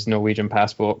room with his Norwegian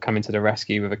passport, coming to the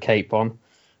rescue with a cape on.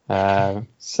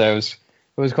 So it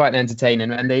was quite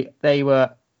entertaining, and they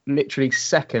were literally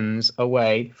seconds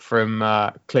away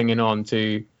from clinging on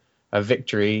to a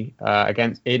victory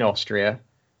in Austria,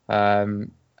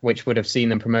 which would have seen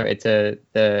them promoted to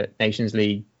the Nations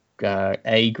League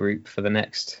A group for the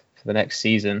next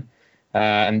season,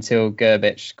 until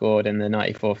Gerbic scored in the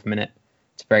 94th minute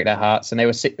to break their hearts, and they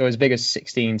were as big as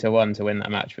 16-1 to win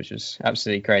that match, which was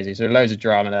absolutely crazy. So loads of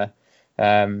drama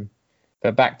there.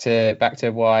 But back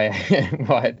to why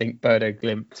why I think Bodo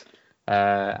Glimt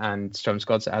and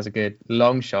Strømsgodset has a good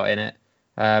long shot in it.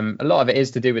 A lot of it is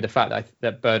to do with the fact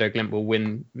that Bodo Glimt will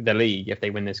win the league if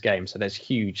they win this game. So there's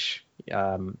huge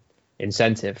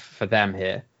incentive for them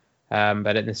here.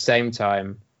 But at the same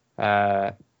time,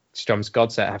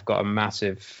 Strømsgodset have got a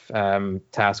massive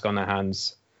task on their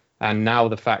hands. And now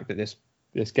the fact that this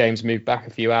game's moved back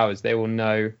a few hours, they will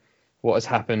know what has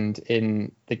happened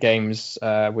in the games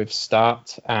with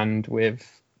Start and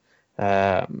with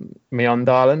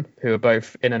Mjøndalen, who are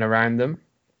both in and around them.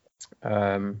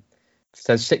 So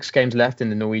there's 6 games left in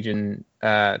the Norwegian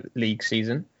league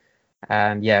season.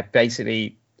 And yeah,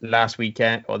 basically last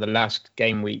weekend, or the last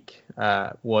game week,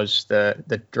 was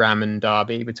the Drammen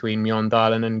derby between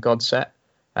Mjøndalen and Godset.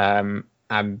 And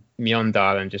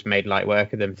Mjøndalen just made light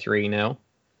work of them 3-0.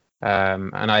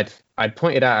 And I'd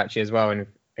pointed out actually as well, and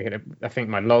I think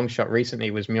my long shot recently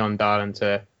was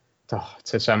Mjøndalen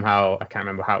to somehow, I can't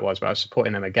remember how it was, but I was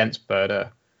supporting them against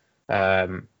Burda,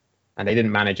 and they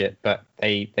didn't manage it, but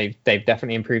they've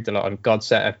definitely improved a lot. And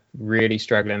Godset are really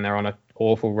struggling; they're on an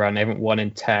awful run. They haven't won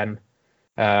in 10,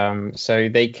 so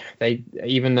they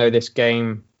even though this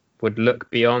game would look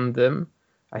beyond them,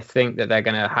 I think that they're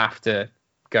going to have to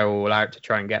go all out to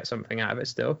try and get something out of it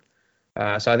still.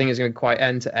 So I think it's going to be quite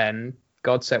end to end.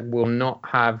 Godset will not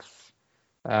have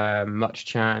much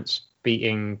chance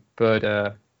beating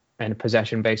Burda in a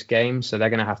possession-based game, so they're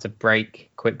going to have to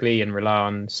break quickly and rely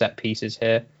on set pieces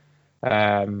here.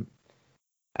 And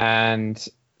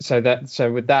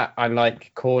so with that, I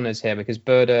like corners here because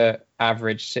Burda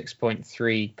averaged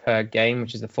 6.3 per game,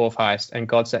 which is the 4th highest, and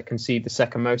Godset concede the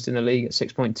second most in the league at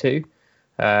 6.2.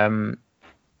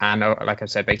 And like I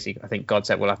said, basically, I think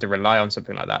Godset will have to rely on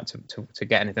something like that to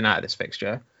get anything out of this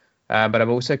fixture. But I'm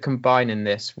also combining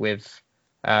this with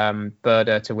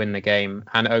Burda to win the game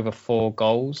and over 4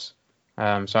 goals. So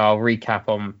I'll recap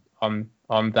on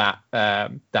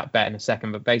that bet in a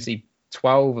second. But basically,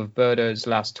 12 of Burda's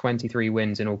last 23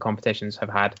 wins in all competitions have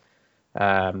had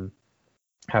 5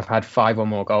 or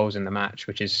more goals in the match,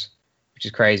 which is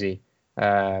crazy.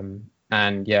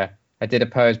 And yeah, I did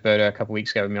oppose Burda a couple of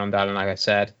weeks ago with Mjøndalen, like I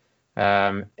said.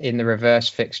 In the reverse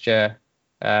fixture,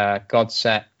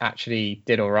 Godset actually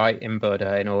did all right in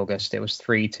Burda in August. It was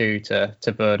 3-2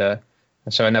 to Burda.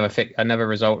 So another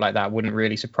result like that wouldn't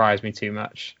really surprise me too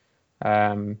much.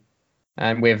 And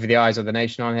with the eyes of the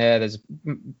nation on here,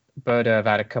 Burda have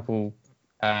had a couple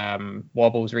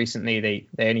wobbles recently. They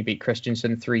only beat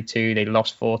Kristiansund 3-2. They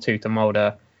lost 4-2 to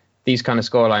Molde. These kind of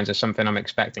scorelines are something I'm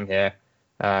expecting here.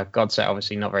 Godset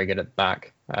obviously not very good at the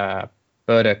back.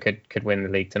 Burda could win the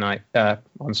league tonight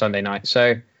on Sunday night.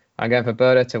 So I'm going for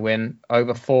Burda to win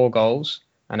over 4 goals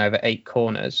and over 8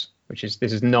 corners, this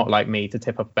is not like me to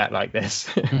tip a bet like this,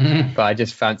 but I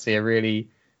just fancy a really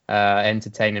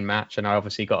entertaining match, and I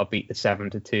obviously got to beat the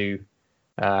 7-2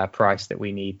 price that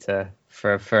we need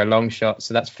for a long shot.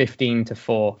 So that's 15-4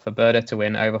 for Burda to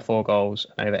win over 4 goals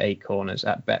and over 8 corners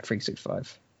at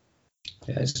Bet365.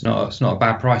 Yeah, it's not a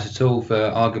bad price at all for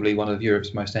arguably one of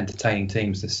Europe's most entertaining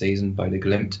teams this season, Bodo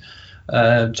Glimt.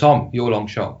 Tom, your long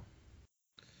shot.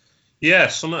 Yeah,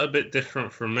 something a bit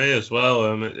different from me as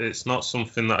well. It's not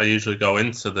something that I usually go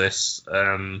into this,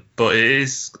 but it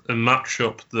is a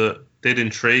matchup that did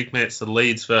intrigue me. It's the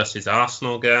Leeds versus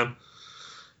Arsenal game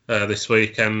this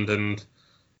weekend, and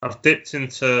I've dipped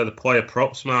into the player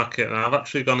props market, and I've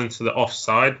actually gone into the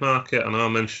offside market, and I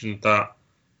mentioned that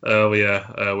earlier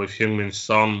with Heung-min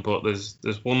Son, but there's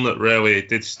one that really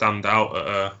did stand out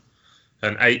at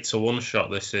an 8-1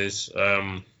 shot. This is,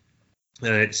 and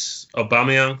it's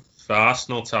Aubameyang for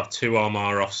Arsenal to have 2 or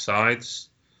more offsides.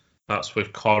 That's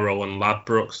with Coral and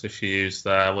Ladbrokes if you use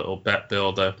their little bet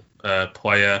builder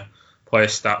player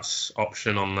stats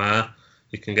option on there.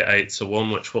 you can get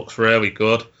 8-1, which looks really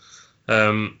good.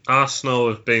 Arsenal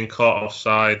have been caught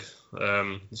offside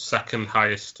the second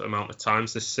highest amount of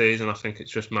times this season. I think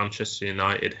it's just Manchester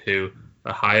United who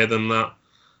are higher than that.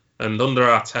 And under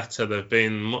Arteta, they've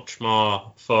been much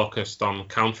more focused on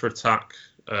counter-attack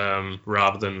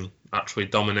rather than actually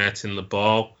dominating the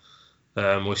ball.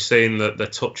 We've seen that the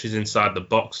touches inside the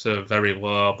box are very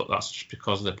low, but that's just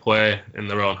because they play in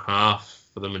their own half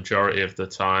for the majority of the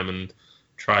time and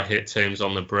try hit teams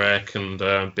on the break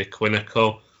and be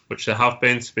clinical, which they have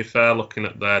been, to be fair, looking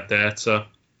at their data.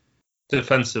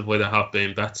 Defensively, they have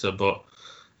been better, but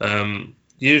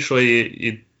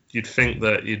usually you'd think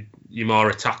that your more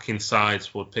attacking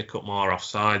sides would pick up more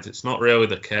offsides. It's not really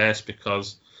the case,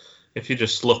 because if you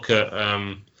just look at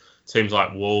teams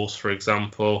like Wolves, for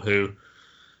example, who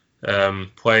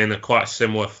play in a quite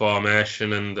similar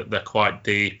formation and they're quite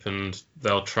deep and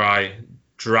they'll try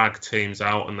drag teams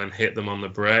out and then hit them on the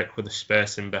break with the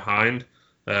spacing behind.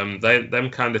 Them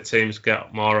kind of teams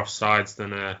get more offsides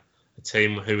than a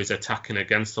team who is attacking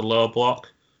against a low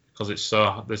block, because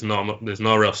there's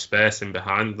no real spacing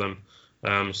behind them.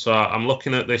 So I'm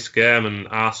looking at this game, and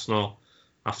Arsenal,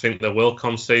 I think they will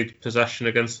concede possession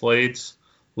against Leeds.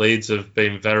 Leeds have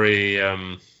been very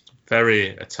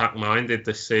attack-minded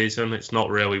this season. It's not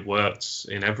really worked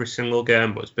in every single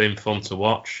game, but it's been fun to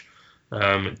watch.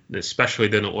 It especially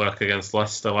didn't work against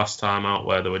Leicester last time out,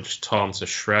 where they were just torn to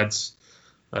shreds.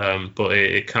 But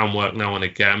it can work now and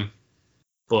again.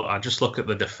 But I just look at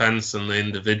the defence and the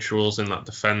individuals in that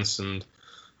defence, and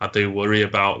I do worry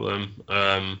about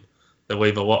them. They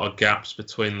leave a lot of gaps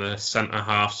between the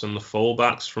centre-halves and the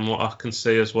full-backs from what I can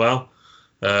see as well.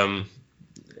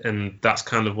 And that's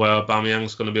kind of where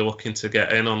Aubameyang's going to be looking to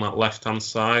get in on that left-hand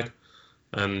side.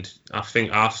 And I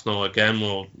think Arsenal, again,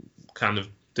 will kind of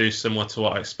do similar to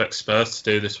what I expect Spurs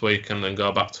to do this week, and then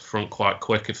go back to front quite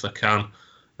quick if they can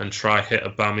and try hit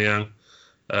Aubameyang.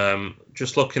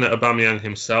 Just looking at Aubameyang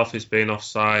himself, he's been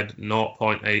offside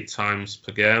 0.8 times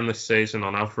per game this season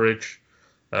on average.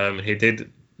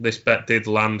 This bet did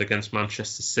land against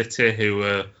Manchester City, who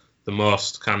were the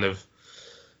most kind of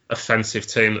offensive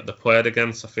team that they played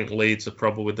against. I think Leeds are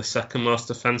probably the second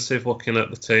most offensive, looking at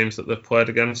the teams that they've played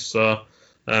against. So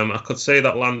I could see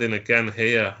that landing again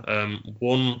here.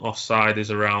 One offside is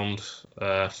around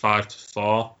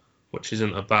 5-4, which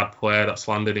isn't a bad play. That's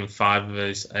landed in 5 of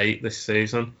his 8 this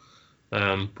season.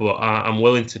 But I'm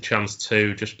willing to chance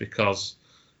 2, just because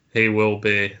he will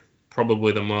be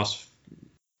probably the most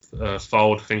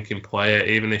forward-thinking player,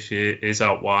 even if he is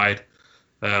out wide.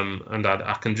 And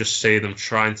I can just see them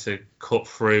trying to cut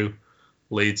through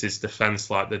Leeds' defence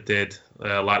like they did,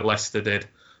 like Leicester did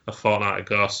a fortnight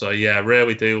ago. So yeah,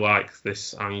 really do like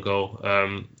this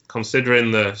angle.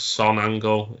 Considering the Son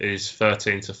angle is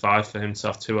 13-5 for him to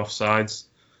have 2 offsides,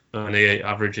 and he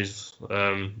averages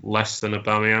less than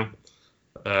Aubameyang.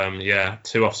 2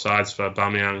 offsides for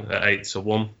Aubameyang at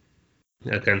 8-1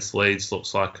 against Leeds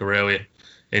looks like a really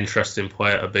interesting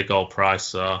play at a big old price.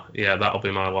 So yeah, that'll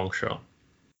be my long shot.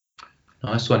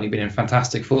 Nice one. You've been in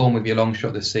fantastic form with your long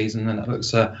shot this season, and that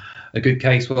looks a good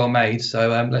case, well made. So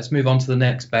let's move on to the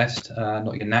next best.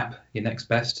 Not your nap, your next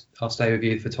best. I'll stay with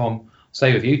you for Tom. I'll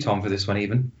stay with you, Tom, for this one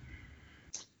even.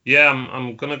 Yeah,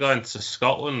 I'm going to go into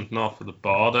Scotland, north of the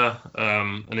border,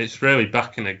 and it's really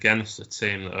backing against a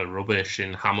team that are rubbish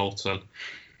in Hamilton.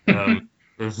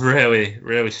 We've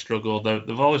really struggled.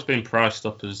 They've always been priced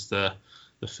up as the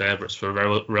favourites for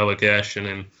relegation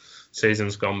in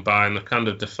seasons gone by, and they've kind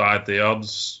of defied the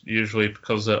odds, usually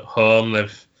because at home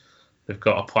they've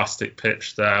got a plastic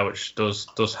pitch there, which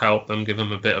does help them, give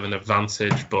them a bit of an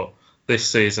advantage. But this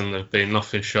season they've been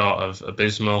nothing short of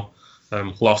abysmal.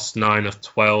 Lost 9 of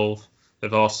 12.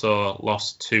 They've also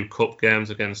lost 2 cup games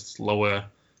against lower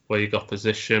league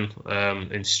opposition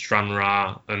in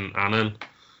Stranraer and Annan,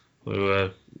 who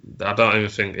I don't even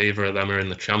think either of them are in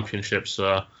the championship.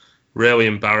 So really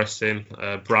embarrassing.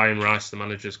 Brian Rice, the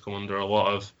manager's come under a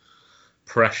lot of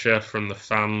pressure from the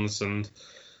fans, and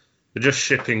they're just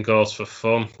shipping goals for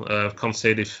fun.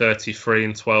 Conceded 33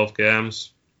 in 12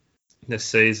 games this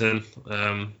season.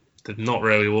 They've not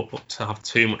really looked to have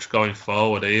too much going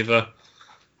forward either.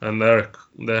 And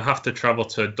they have to travel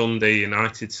to a Dundee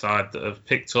United side that have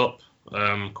picked up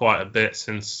quite a bit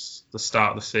since the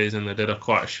start of the season. They did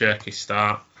quite a shaky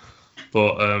start.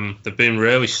 But they've been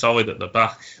really solid at the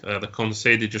back. They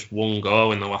conceded just 1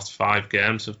 goal in the last 5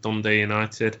 games of Dundee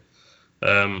United.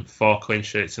 4 clean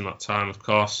sheets in that time, of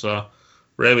course. So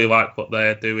really like what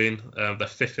they're doing. They're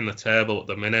 5th in the table at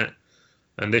the minute.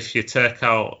 And if you take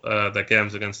out their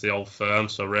games against the old firm,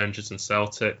 so Rangers and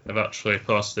Celtic, they've actually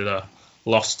posted a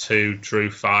lost 2, drew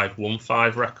 5, won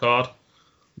 5 record.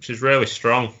 which is really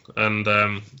strong, and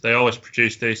they always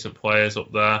produce decent players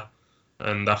up there,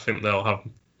 and I think they'll have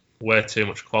way too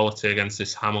much quality against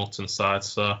this Hamilton side.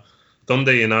 So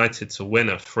Dundee United to win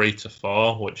a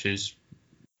 3-4, which is,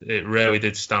 it really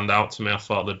did stand out to me. I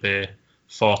thought they'd be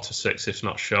 4-6, if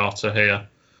not shorter here.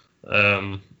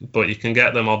 But you can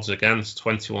get them odds against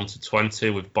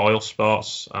 21-20 with Boyle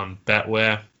Sports and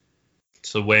Betway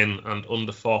to win and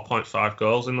under 4.5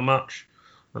 goals in the match,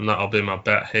 and that'll be my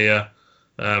bet here.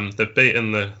 They've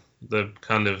beaten the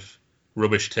kind of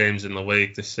rubbish teams in the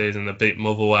league this season. They beat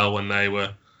Motherwell when they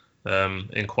were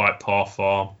in quite poor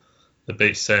form. They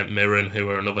beat St Mirren, who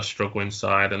were another struggling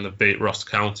side, and they beat Ross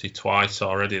County twice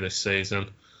already this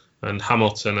season. And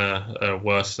Hamilton are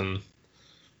worse than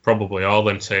probably all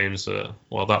them teams.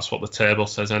 Well, that's what the table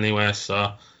says anyway.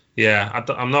 So, yeah,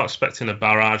 I'm not expecting a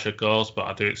barrage of goals, but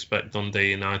I do expect Dundee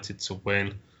United to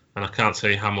win. And I can't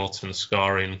see Hamilton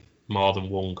scoring more than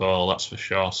one goal, that's for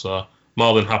sure. So,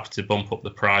 more than happy to bump up the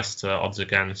price to odds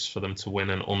against for them to win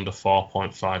an under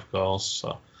 4.5 goals.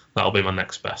 So, that'll be my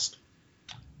next best.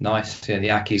 Nice. Yeah, the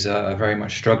Ackies are very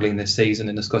much struggling this season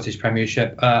in the Scottish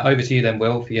Premiership. Over to you then,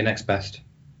 Will, for your next best.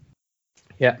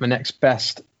 Yeah, my next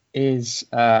best is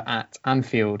at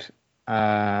Anfield.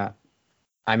 I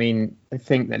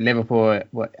think that Liverpool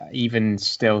were even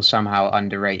still somehow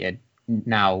underrated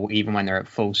now, even when they're at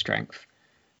full strength.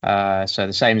 So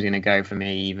the same is going to go for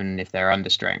me, even if they're under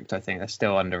strength. I think they're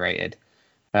still underrated.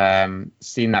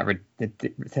 Seen that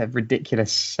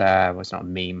ridiculous, it's not a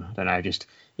meme, I don't know, just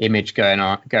image going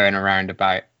around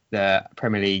about the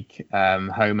Premier League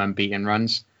home unbeaten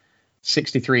runs.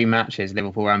 63 matches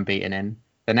Liverpool are unbeaten in.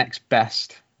 The next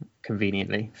best,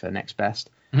 conveniently for next best,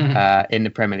 in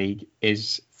the Premier League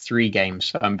is 3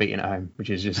 games unbeaten at home, which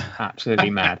is just absolutely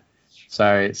mad.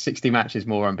 So 60 matches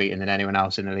more unbeaten than anyone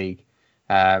else in the league.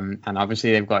 And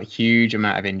obviously they've got a huge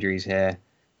amount of injuries here.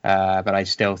 But I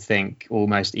still think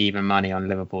almost even money on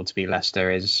Liverpool to beat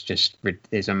Leicester is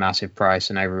a massive price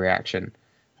and overreaction.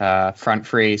 Front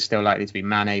three is still likely to be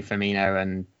Mane,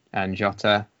 Firmino and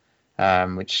Jota,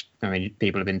 which, I mean,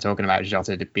 people have been talking about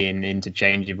Jota being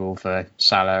interchangeable for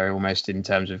Salah almost in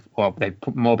terms of, well, they've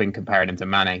more been comparing him to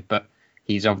Mane, but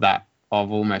he's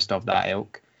almost of that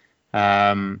ilk.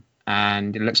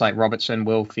 And it looks like Robertson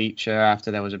will feature after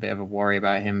there was a bit of a worry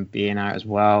about him being out as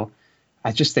well.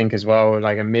 I just think as well,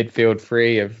 like a midfield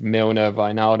three of Milner,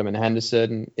 Wijnaldum and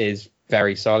Henderson is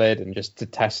very solid and just a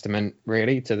testament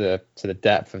really to the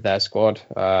depth of their squad.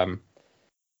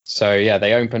 So yeah,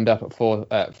 they opened up at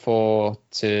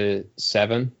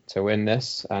 4-7 to win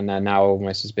this, and they're now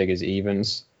almost as big as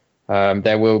evens.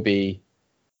 There will be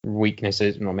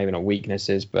weaknesses, well, maybe not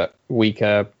weaknesses, but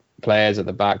weaker players at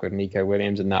the back with Nico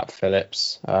Williams and Nat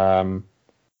Phillips on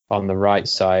the right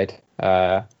side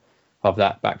of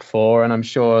that back four, and I'm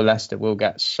sure Leicester will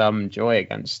get some joy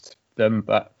against them.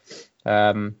 But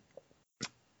I've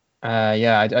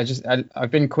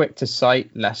been quick to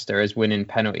cite Leicester as winning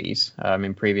penalties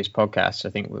in previous podcasts. I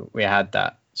think we had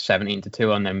that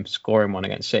 17-2 on them scoring one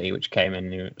against City, which came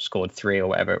in and scored 3 or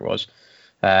whatever it was.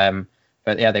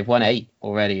 But yeah, they've won 8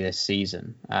 already this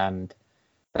season, and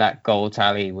that goal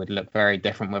tally would look very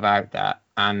different without that.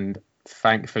 And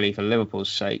thankfully for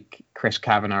Liverpool's sake, Chris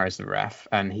Kavanagh is the ref,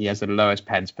 and he has the lowest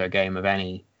pence per game of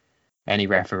any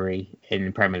referee in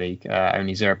the Premier League,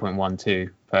 only 0.12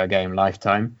 per game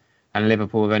lifetime. And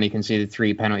Liverpool have only conceded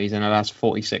 3 penalties in the last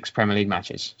 46 Premier League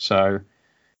matches. So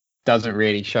doesn't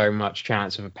really show much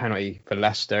chance of a penalty for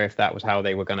Leicester if that was how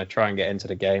they were going to try and get into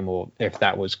the game, or if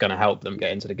that was going to help them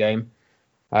get into the game.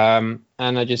 And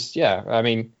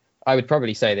I would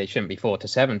probably say they shouldn't be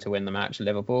 4-7 to win the match,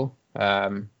 Liverpool.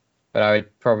 But I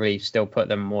would probably still put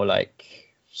them more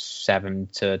like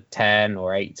 7-10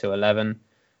 or 8-11.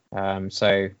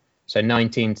 So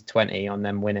 19-20 on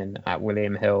them winning at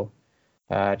William Hill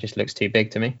just looks too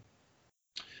big to me.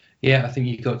 Yeah, I think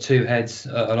you've got 2 heads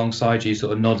alongside you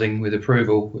sort of nodding with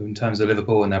approval in terms of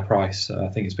Liverpool and their price. I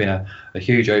think it's been a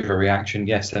huge overreaction.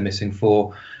 Yes, they're missing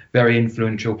 4 very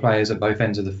influential players at both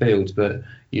ends of the field, but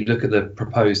you look at the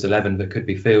proposed 11 that could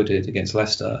be fielded against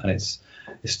Leicester, and it's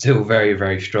still very,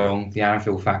 very strong, the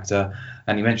Anfield factor.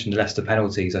 And you mentioned the Leicester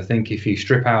penalties. I think if you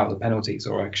strip out the penalties,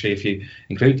 or actually if you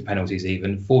include the penalties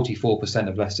even, 44%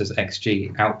 of Leicester's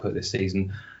XG output this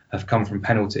season have come from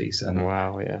penalties. And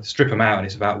wow, yeah. Strip them out and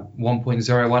it's about 1.01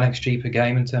 XG per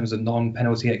game in terms of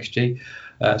non-penalty XG.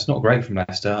 It's not great from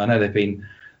Leicester. I know they've been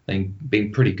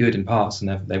pretty good in parts,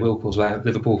 and they will cause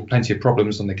Liverpool plenty of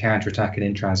problems on the counter-attack and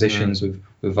in transitions with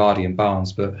Vardy and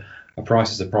Barnes. But a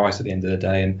price is a price at the end of the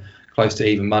day, and close to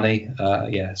even money.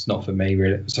 It's not for me,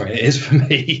 really. Sorry, it is for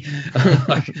me.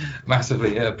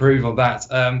 Massively approve on that.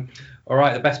 All All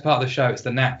right, the best part of the show, it's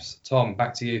the naps. Tom,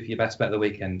 back to you for your best bet of the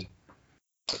weekend.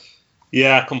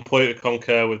 Yeah, I completely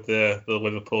concur with the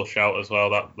Liverpool shout as well.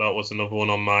 That was another one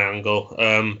on my angle.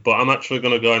 But I'm actually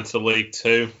going to go into League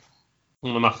Two.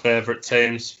 One of my favourite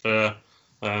teams for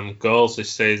goals this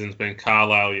season has been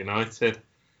Carlisle United.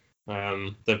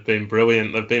 They've been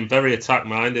brilliant. They've been very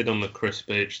attack-minded on the Chris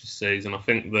Beach this season. I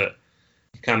think that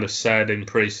you kind of said in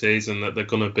pre-season that they're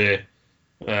going to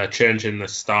be changing their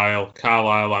style.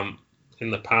 Carlisle, in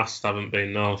the past, haven't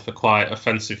been known for quite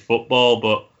offensive football,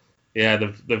 but yeah,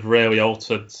 they've really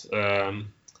altered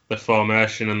the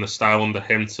formation and the style under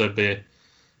him to be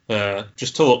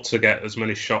just to look to get as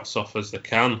many shots off as they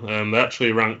can. They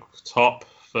actually rank top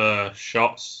for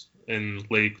shots in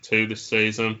League Two this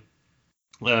season.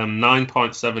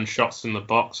 9.7 shots in the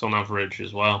box on average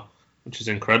as well, which is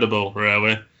incredible,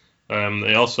 really.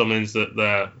 It also means that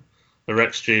their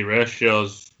XG ratio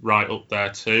is right up there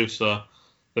too. So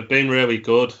they've been really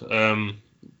good.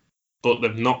 But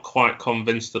they've not quite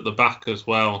convinced at the back as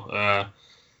well.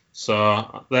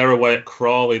 So they're away at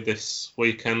Crawley this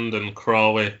weekend, and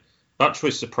Crawley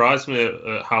actually surprised me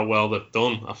at how well they've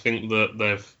done. I think that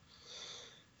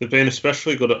they've been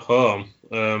especially good at home.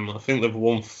 I think they've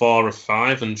won 4 of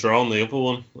 5 and drawn the other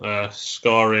one,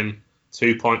 scoring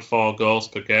 2.4 goals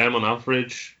per game on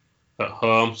average at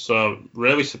home. So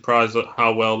really surprised at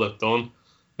how well they've done.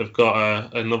 They've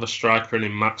got another striker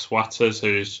in Max Watters,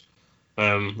 who's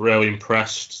really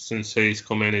impressed since he's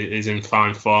come in. He's in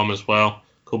fine form as well.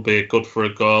 Could be good for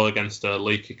a goal against a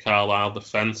leaky Carlisle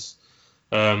defence.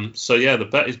 So yeah, the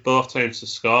bet is both teams to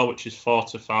score, which is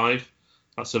 4-5.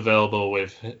 That's available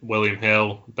with William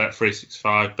Hill,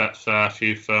 Bet365, Betfair. A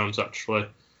few firms actually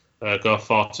go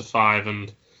 4-5,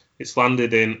 and it's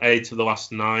landed in 8 of the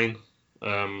last 9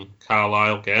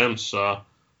 Carlisle games. So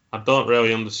I don't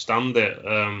really understand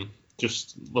it.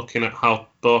 Just looking at how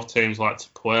both teams like to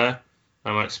play,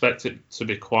 I expect it to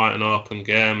be quite an open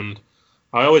game. And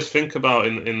I always think about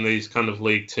in these kind of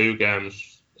League Two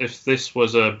games, if this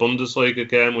was a Bundesliga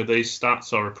game with these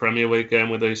stats or a Premier League game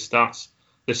with these stats,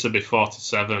 this would be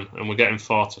 4-7, and we're getting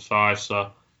 4-5.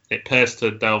 So it pays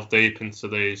to delve deep into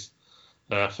these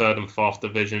third and fourth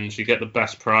divisions. You get the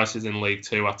best prices in League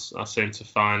Two, I seem to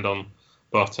find, on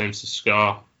both teams to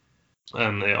score,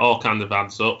 and it all kind of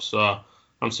adds up. So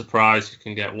I'm surprised you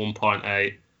can get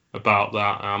 1.8 about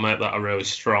that. I'll make that a really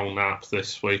strong nap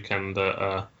this weekend.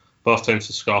 Both teams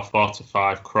to score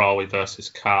 4-5, Crawley versus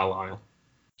Carlisle.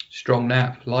 Strong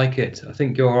nap, like it. I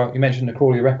think you mentioned the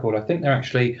Crawley record. I think they're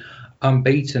actually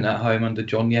unbeaten at home under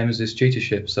John Yems'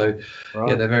 tutorship. So right.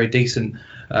 Yeah, they're very decent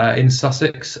in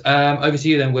Sussex. Over to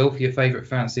you then, Will, for your favourite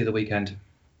fantasy of the weekend.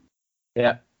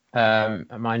 Yeah,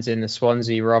 mine's in the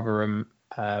Swansea-Rotherham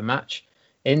match.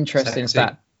 Interesting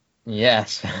stat.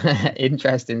 Yes,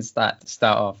 interesting stat to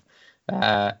start off.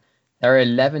 There are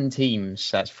 11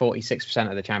 teams, that's 46%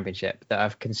 of the championship, that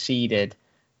have conceded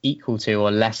equal to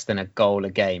or less than a goal a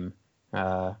game.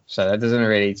 So that doesn't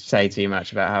really say too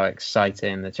much about how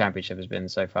exciting the championship has been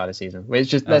so far this season. Let's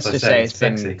just say it's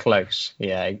been close.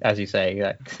 Yeah, as you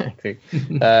say, exactly.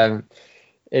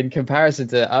 In comparison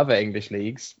to other English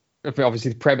leagues,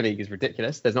 obviously the Premier League is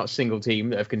ridiculous. There's not a single team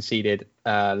that have conceded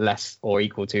less or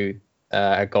equal to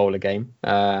a goal a game.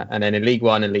 And then in League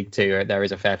One and League Two, there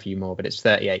is a fair few more, but it's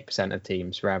 38% of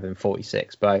teams rather than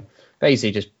 46%. But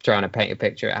basically just trying to paint a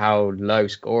picture of how low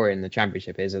scoring the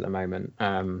championship is at the moment.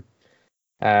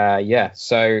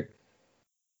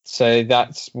 So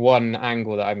that's one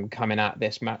angle that I'm coming at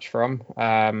this match from.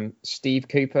 Steve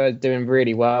Cooper doing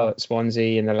really well at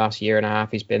Swansea in the last year and a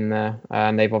half he's been there,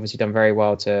 and they've obviously done very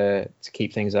well to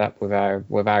keep things up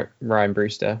without Ryan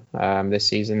Brewster this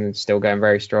season. Still going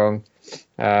very strong.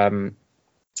 And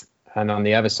on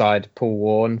the other side, Paul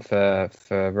Warne for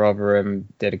Rotherham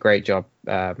did a great job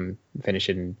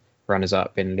finishing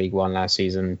runners-up in League One last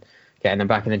season, getting them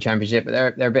back in the Championship.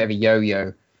 But they're a bit of a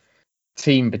yo-yo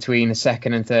team between the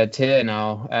second and third tier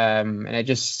now, and it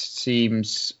just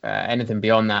seems anything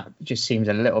beyond that just seems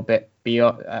a little bit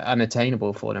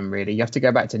unattainable for them, really. You have to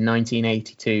go back to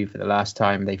 1982 for the last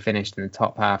time they finished in the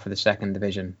top half of the second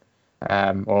division,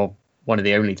 or one of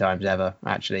the only times ever,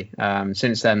 actually.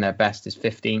 Since then, their best is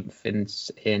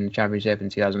 15th in Championship in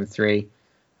 2003,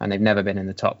 and they've never been in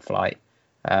the top flight.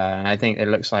 And I think it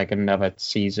looks like another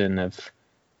season of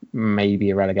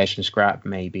maybe a relegation scrap,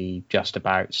 maybe just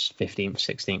about 15th,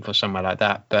 16th or somewhere like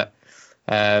that. But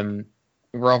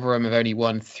Rotherham have only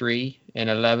won 3 in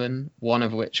 11, one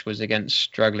of which was against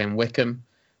struggling Wycombe,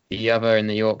 the other in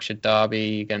the Yorkshire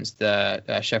Derby against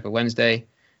Sheffield Wednesday,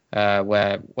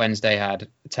 where Wednesday had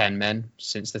 10 men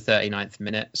since the 39th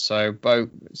minute. So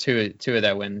two of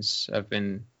their wins have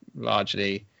been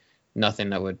largely nothing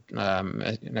that would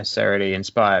necessarily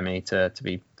inspire me to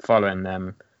be following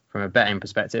them from a betting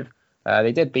perspective.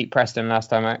 They did beat Preston last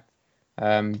time out,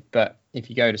 but if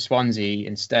you go to Swansea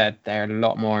instead, they're a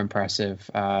lot more impressive.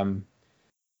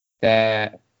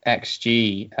 Their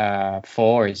XG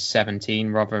for is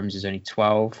 17, Rotherham's is only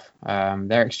 12.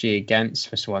 Their XG against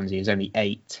for Swansea is only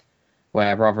 8,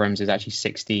 where Rotherham's is actually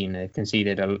 16. They've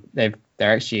conceded their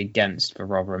XG against for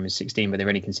Rotherham is 16, but they've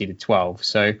only conceded 12.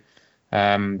 So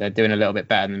they're doing a little bit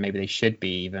better than maybe they should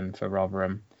be even for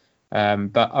Rotherham.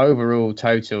 But overall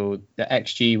total, the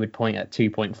XG would point at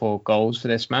 2.4 goals for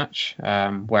this match,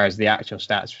 whereas the actual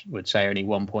stats would say only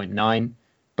 1.9.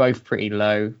 Both pretty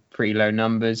low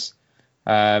numbers.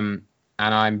 And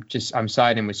I'm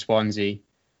siding with Swansea.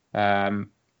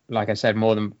 Like I said,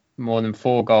 more than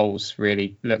 4 goals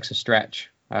really looks a stretch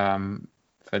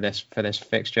for this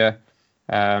fixture.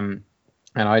 And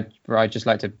I'd just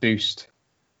like to boost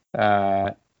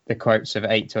the quotes of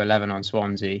 8 to 11 on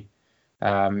Swansea.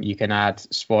 You can add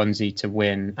Swansea to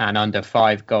win and under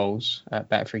 5 goals at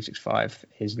Bet365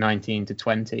 is 19 to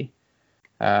 20.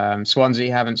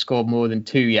 Swansea haven't scored more than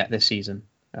 2 yet this season,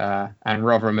 and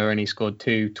Rotherham have only scored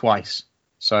 2 twice.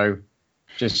 So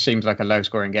just seems like a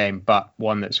low-scoring game, but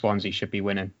one that Swansea should be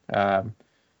winning.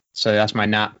 So that's my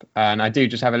nap. And I do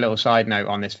just have a little side note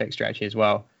on this fixture actually as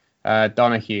well.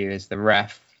 Donahue is the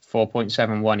ref,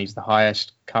 4.71. He's the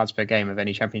highest cards per game of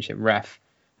any championship ref.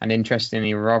 And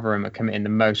interestingly, Rotherham are committing the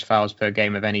most fouls per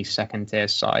game of any second-tier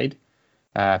side,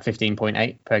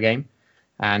 15.8 per game.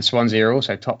 And Swansea are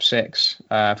also top 6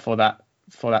 for that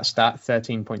stat,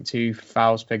 13.2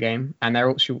 fouls per game. And they're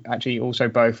also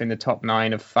both in the top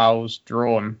 9 of fouls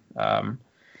drawn.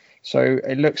 So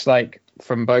it looks like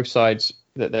from both sides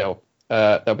that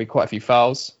there'll be quite a few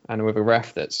fouls. And with a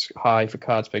ref that's high for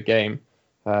cards per game,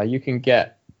 you can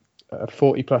get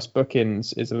 40-plus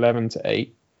bookings is 11 to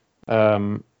 8.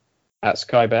 At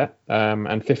Sky Bet,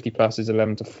 and 50 plus is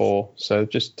 11 to 4. So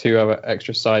just 2 other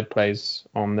extra side plays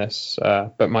on this.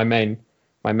 But my main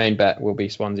bet will be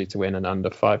Swansea to win and under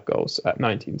 5 goals at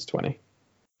 19 to 20.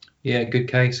 Yeah, good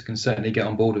case. Can certainly get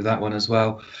on board with that one as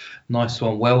well. Nice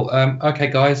one. Well,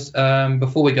 okay, guys.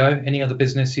 Before we go, any other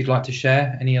business you'd like to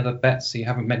share? Any other bets that you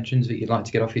haven't mentioned that you'd like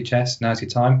to get off your chest? Now's your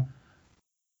time.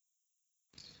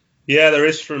 Yeah, there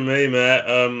is from me,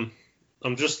 mate.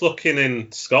 I'm just looking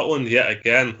in Scotland yet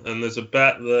again, and there's a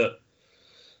bet that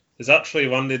has actually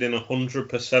landed in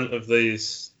 100% of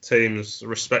these teams'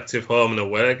 respective home and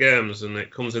away games, and it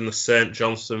comes in the St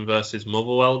Johnstone versus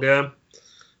Motherwell game.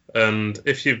 And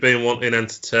if you've been wanting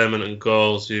entertainment and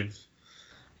goals, you've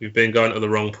been going to the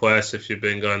wrong place. If you've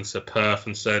been going to Perth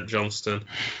and St Johnstone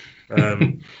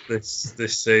this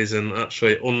season,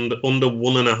 actually under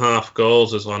 1.5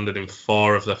 goals has landed in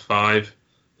 4 of the 5.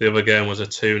 The other game was a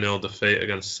 2-0 defeat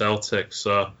against Celtic.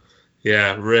 So,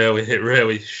 yeah,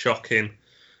 really shocking.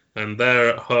 And they're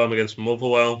at home against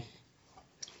Motherwell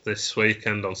this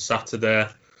weekend on Saturday.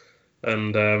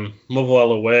 And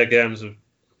Motherwell away games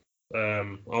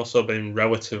have also been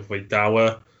relatively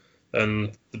dour.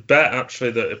 And the bet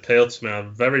actually that appealed to me, I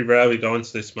very rarely go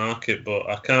into this market, but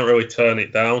I can't really turn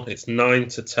it down. It's 9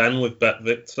 to 10 with Bet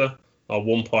Victor, or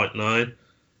 1.9.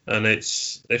 And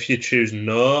it's if you choose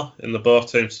no in the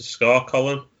both teams to score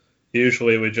column.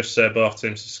 Usually we just say both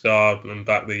teams to score and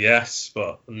back the yes,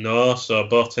 but no, so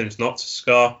both teams not to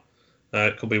score.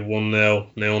 It could be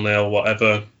 1-0, 0-0,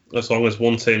 whatever. As long as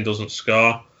one team doesn't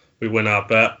score, we win our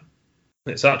bet.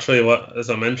 It's actually, as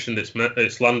I mentioned,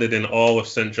 it's landed in all of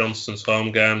St Johnstone's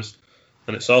home games,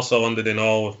 and it's also landed in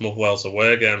all of Motherwell's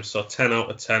away games, so 10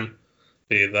 out of 10.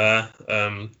 Be there.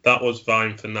 That was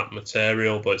vying for Nat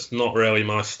material, but it's not really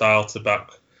my style to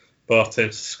back both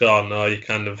teams to score. No, you're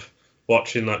kind of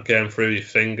watching that game through your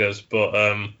fingers, but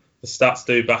the stats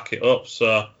do back it up,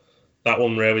 so that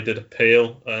one really did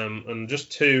appeal. And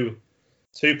just two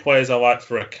players I like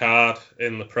for a card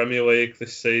in the Premier League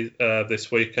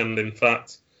this weekend, in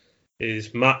fact,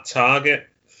 is Matt Targett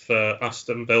for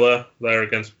Aston Villa. They're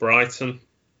against Brighton,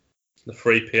 the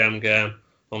 3 p.m. game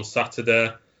on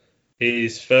Saturday.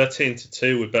 He's 13 to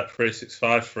 2 with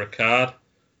Bet365 for a card.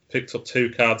 Picked up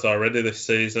 2 cards already this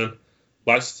season.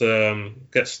 Likes to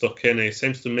get stuck in. He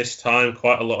seems to miss time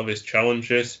quite a lot of his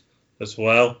challenges as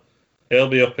well. He'll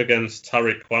be up against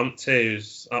Tariq Lamptey,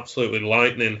 who's absolutely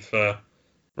lightning for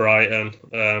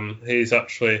Brighton. He's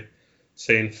actually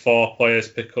seen 4 players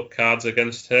pick up cards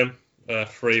against him,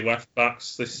 3 left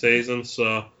backs this season.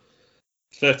 So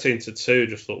 13 to 2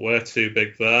 just looked way too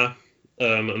big there.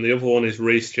 And the other one is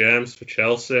Reece James for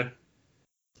Chelsea.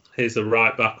 He's the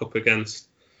right back up against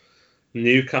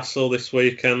Newcastle this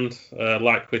weekend,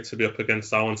 likely to be up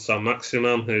against Alan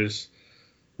Saint-Maximin, who's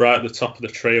right at the top of the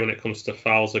tree when it comes to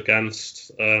fouls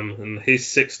against, and he's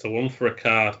 6-1 for a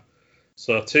card.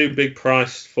 So 2 big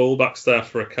priced fullbacks there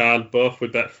for a card, both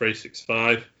with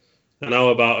Bet365. And how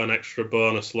about an extra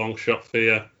bonus long shot for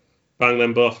you? Bang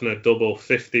them both in a double,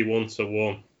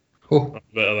 51-1. Oh, a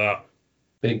bit of that.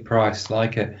 Big price,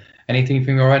 like it. Anything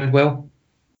from your end, Will?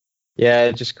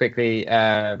 Yeah, just quickly,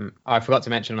 I forgot to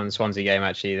mention on the Swansea game,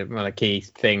 actually, one of the key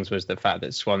things was the fact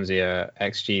that Swansea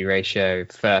XG ratio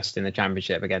first in the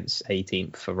Championship against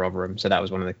 18th for Rotherham. So that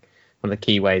was one of the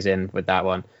key ways in with that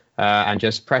one. And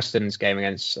just Preston's game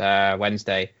against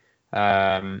Wednesday.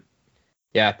 They're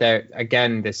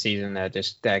again this season.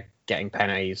 They're getting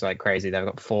penalties like crazy. They've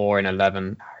got 4 in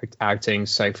 11 outings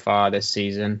so far this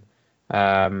season.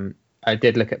 I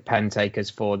did look at pen takers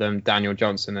for them. Daniel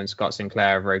Johnson and Scott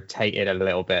Sinclair have rotated a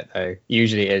little bit though.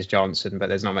 Usually it is Johnson, but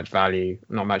there's not much value,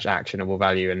 not much actionable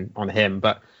value on him.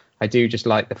 But I do just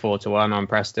like the 4-1 on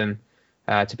Preston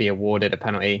to be awarded a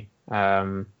penalty.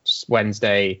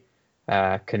 Wednesday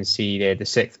conceded the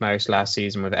 6th most last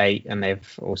season with 8, and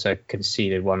they've also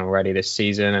conceded 1 already this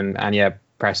season. And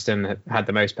Preston had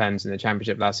the most pens in the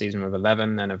Championship last season with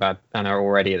 11, and are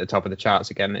already at the top of the charts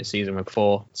again this season with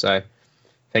 4. So I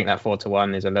think that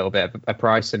 4-1 is a little bit of a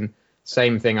price. And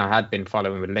same thing I had been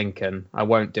following with Lincoln. I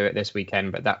won't do it this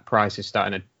weekend, but that price is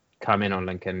starting to come in on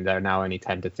Lincoln. They're now only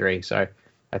 10-3. So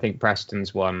I think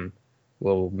Preston's one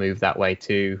will move that way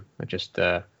too. It just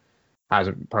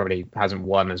hasn't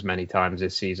won as many times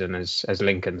this season as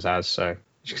Lincoln's has. So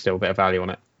still a bit of value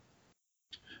on it.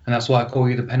 And that's why I call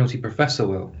you the penalty professor,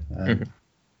 Will.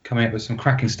 Coming up with some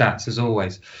cracking stats as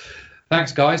always.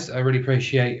 Thanks, guys. I really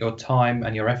appreciate your time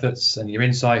and your efforts and your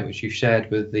insight, which you've shared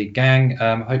with the gang.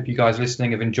 I hope you guys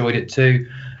listening have enjoyed it too.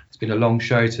 It's been a long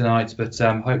show tonight, but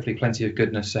hopefully plenty of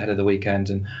goodness ahead of the weekend.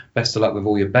 And best of luck with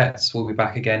all your bets. We'll be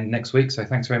back again next week. So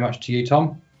thanks very much to you,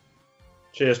 Tom.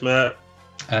 Cheers, mate.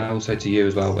 And also to you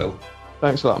as well, Will.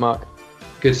 Thanks a lot, Mark.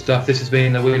 Good stuff. This has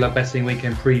been the We Love Betting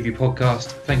Weekend Preview Podcast.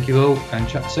 Thank you all and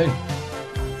chat soon.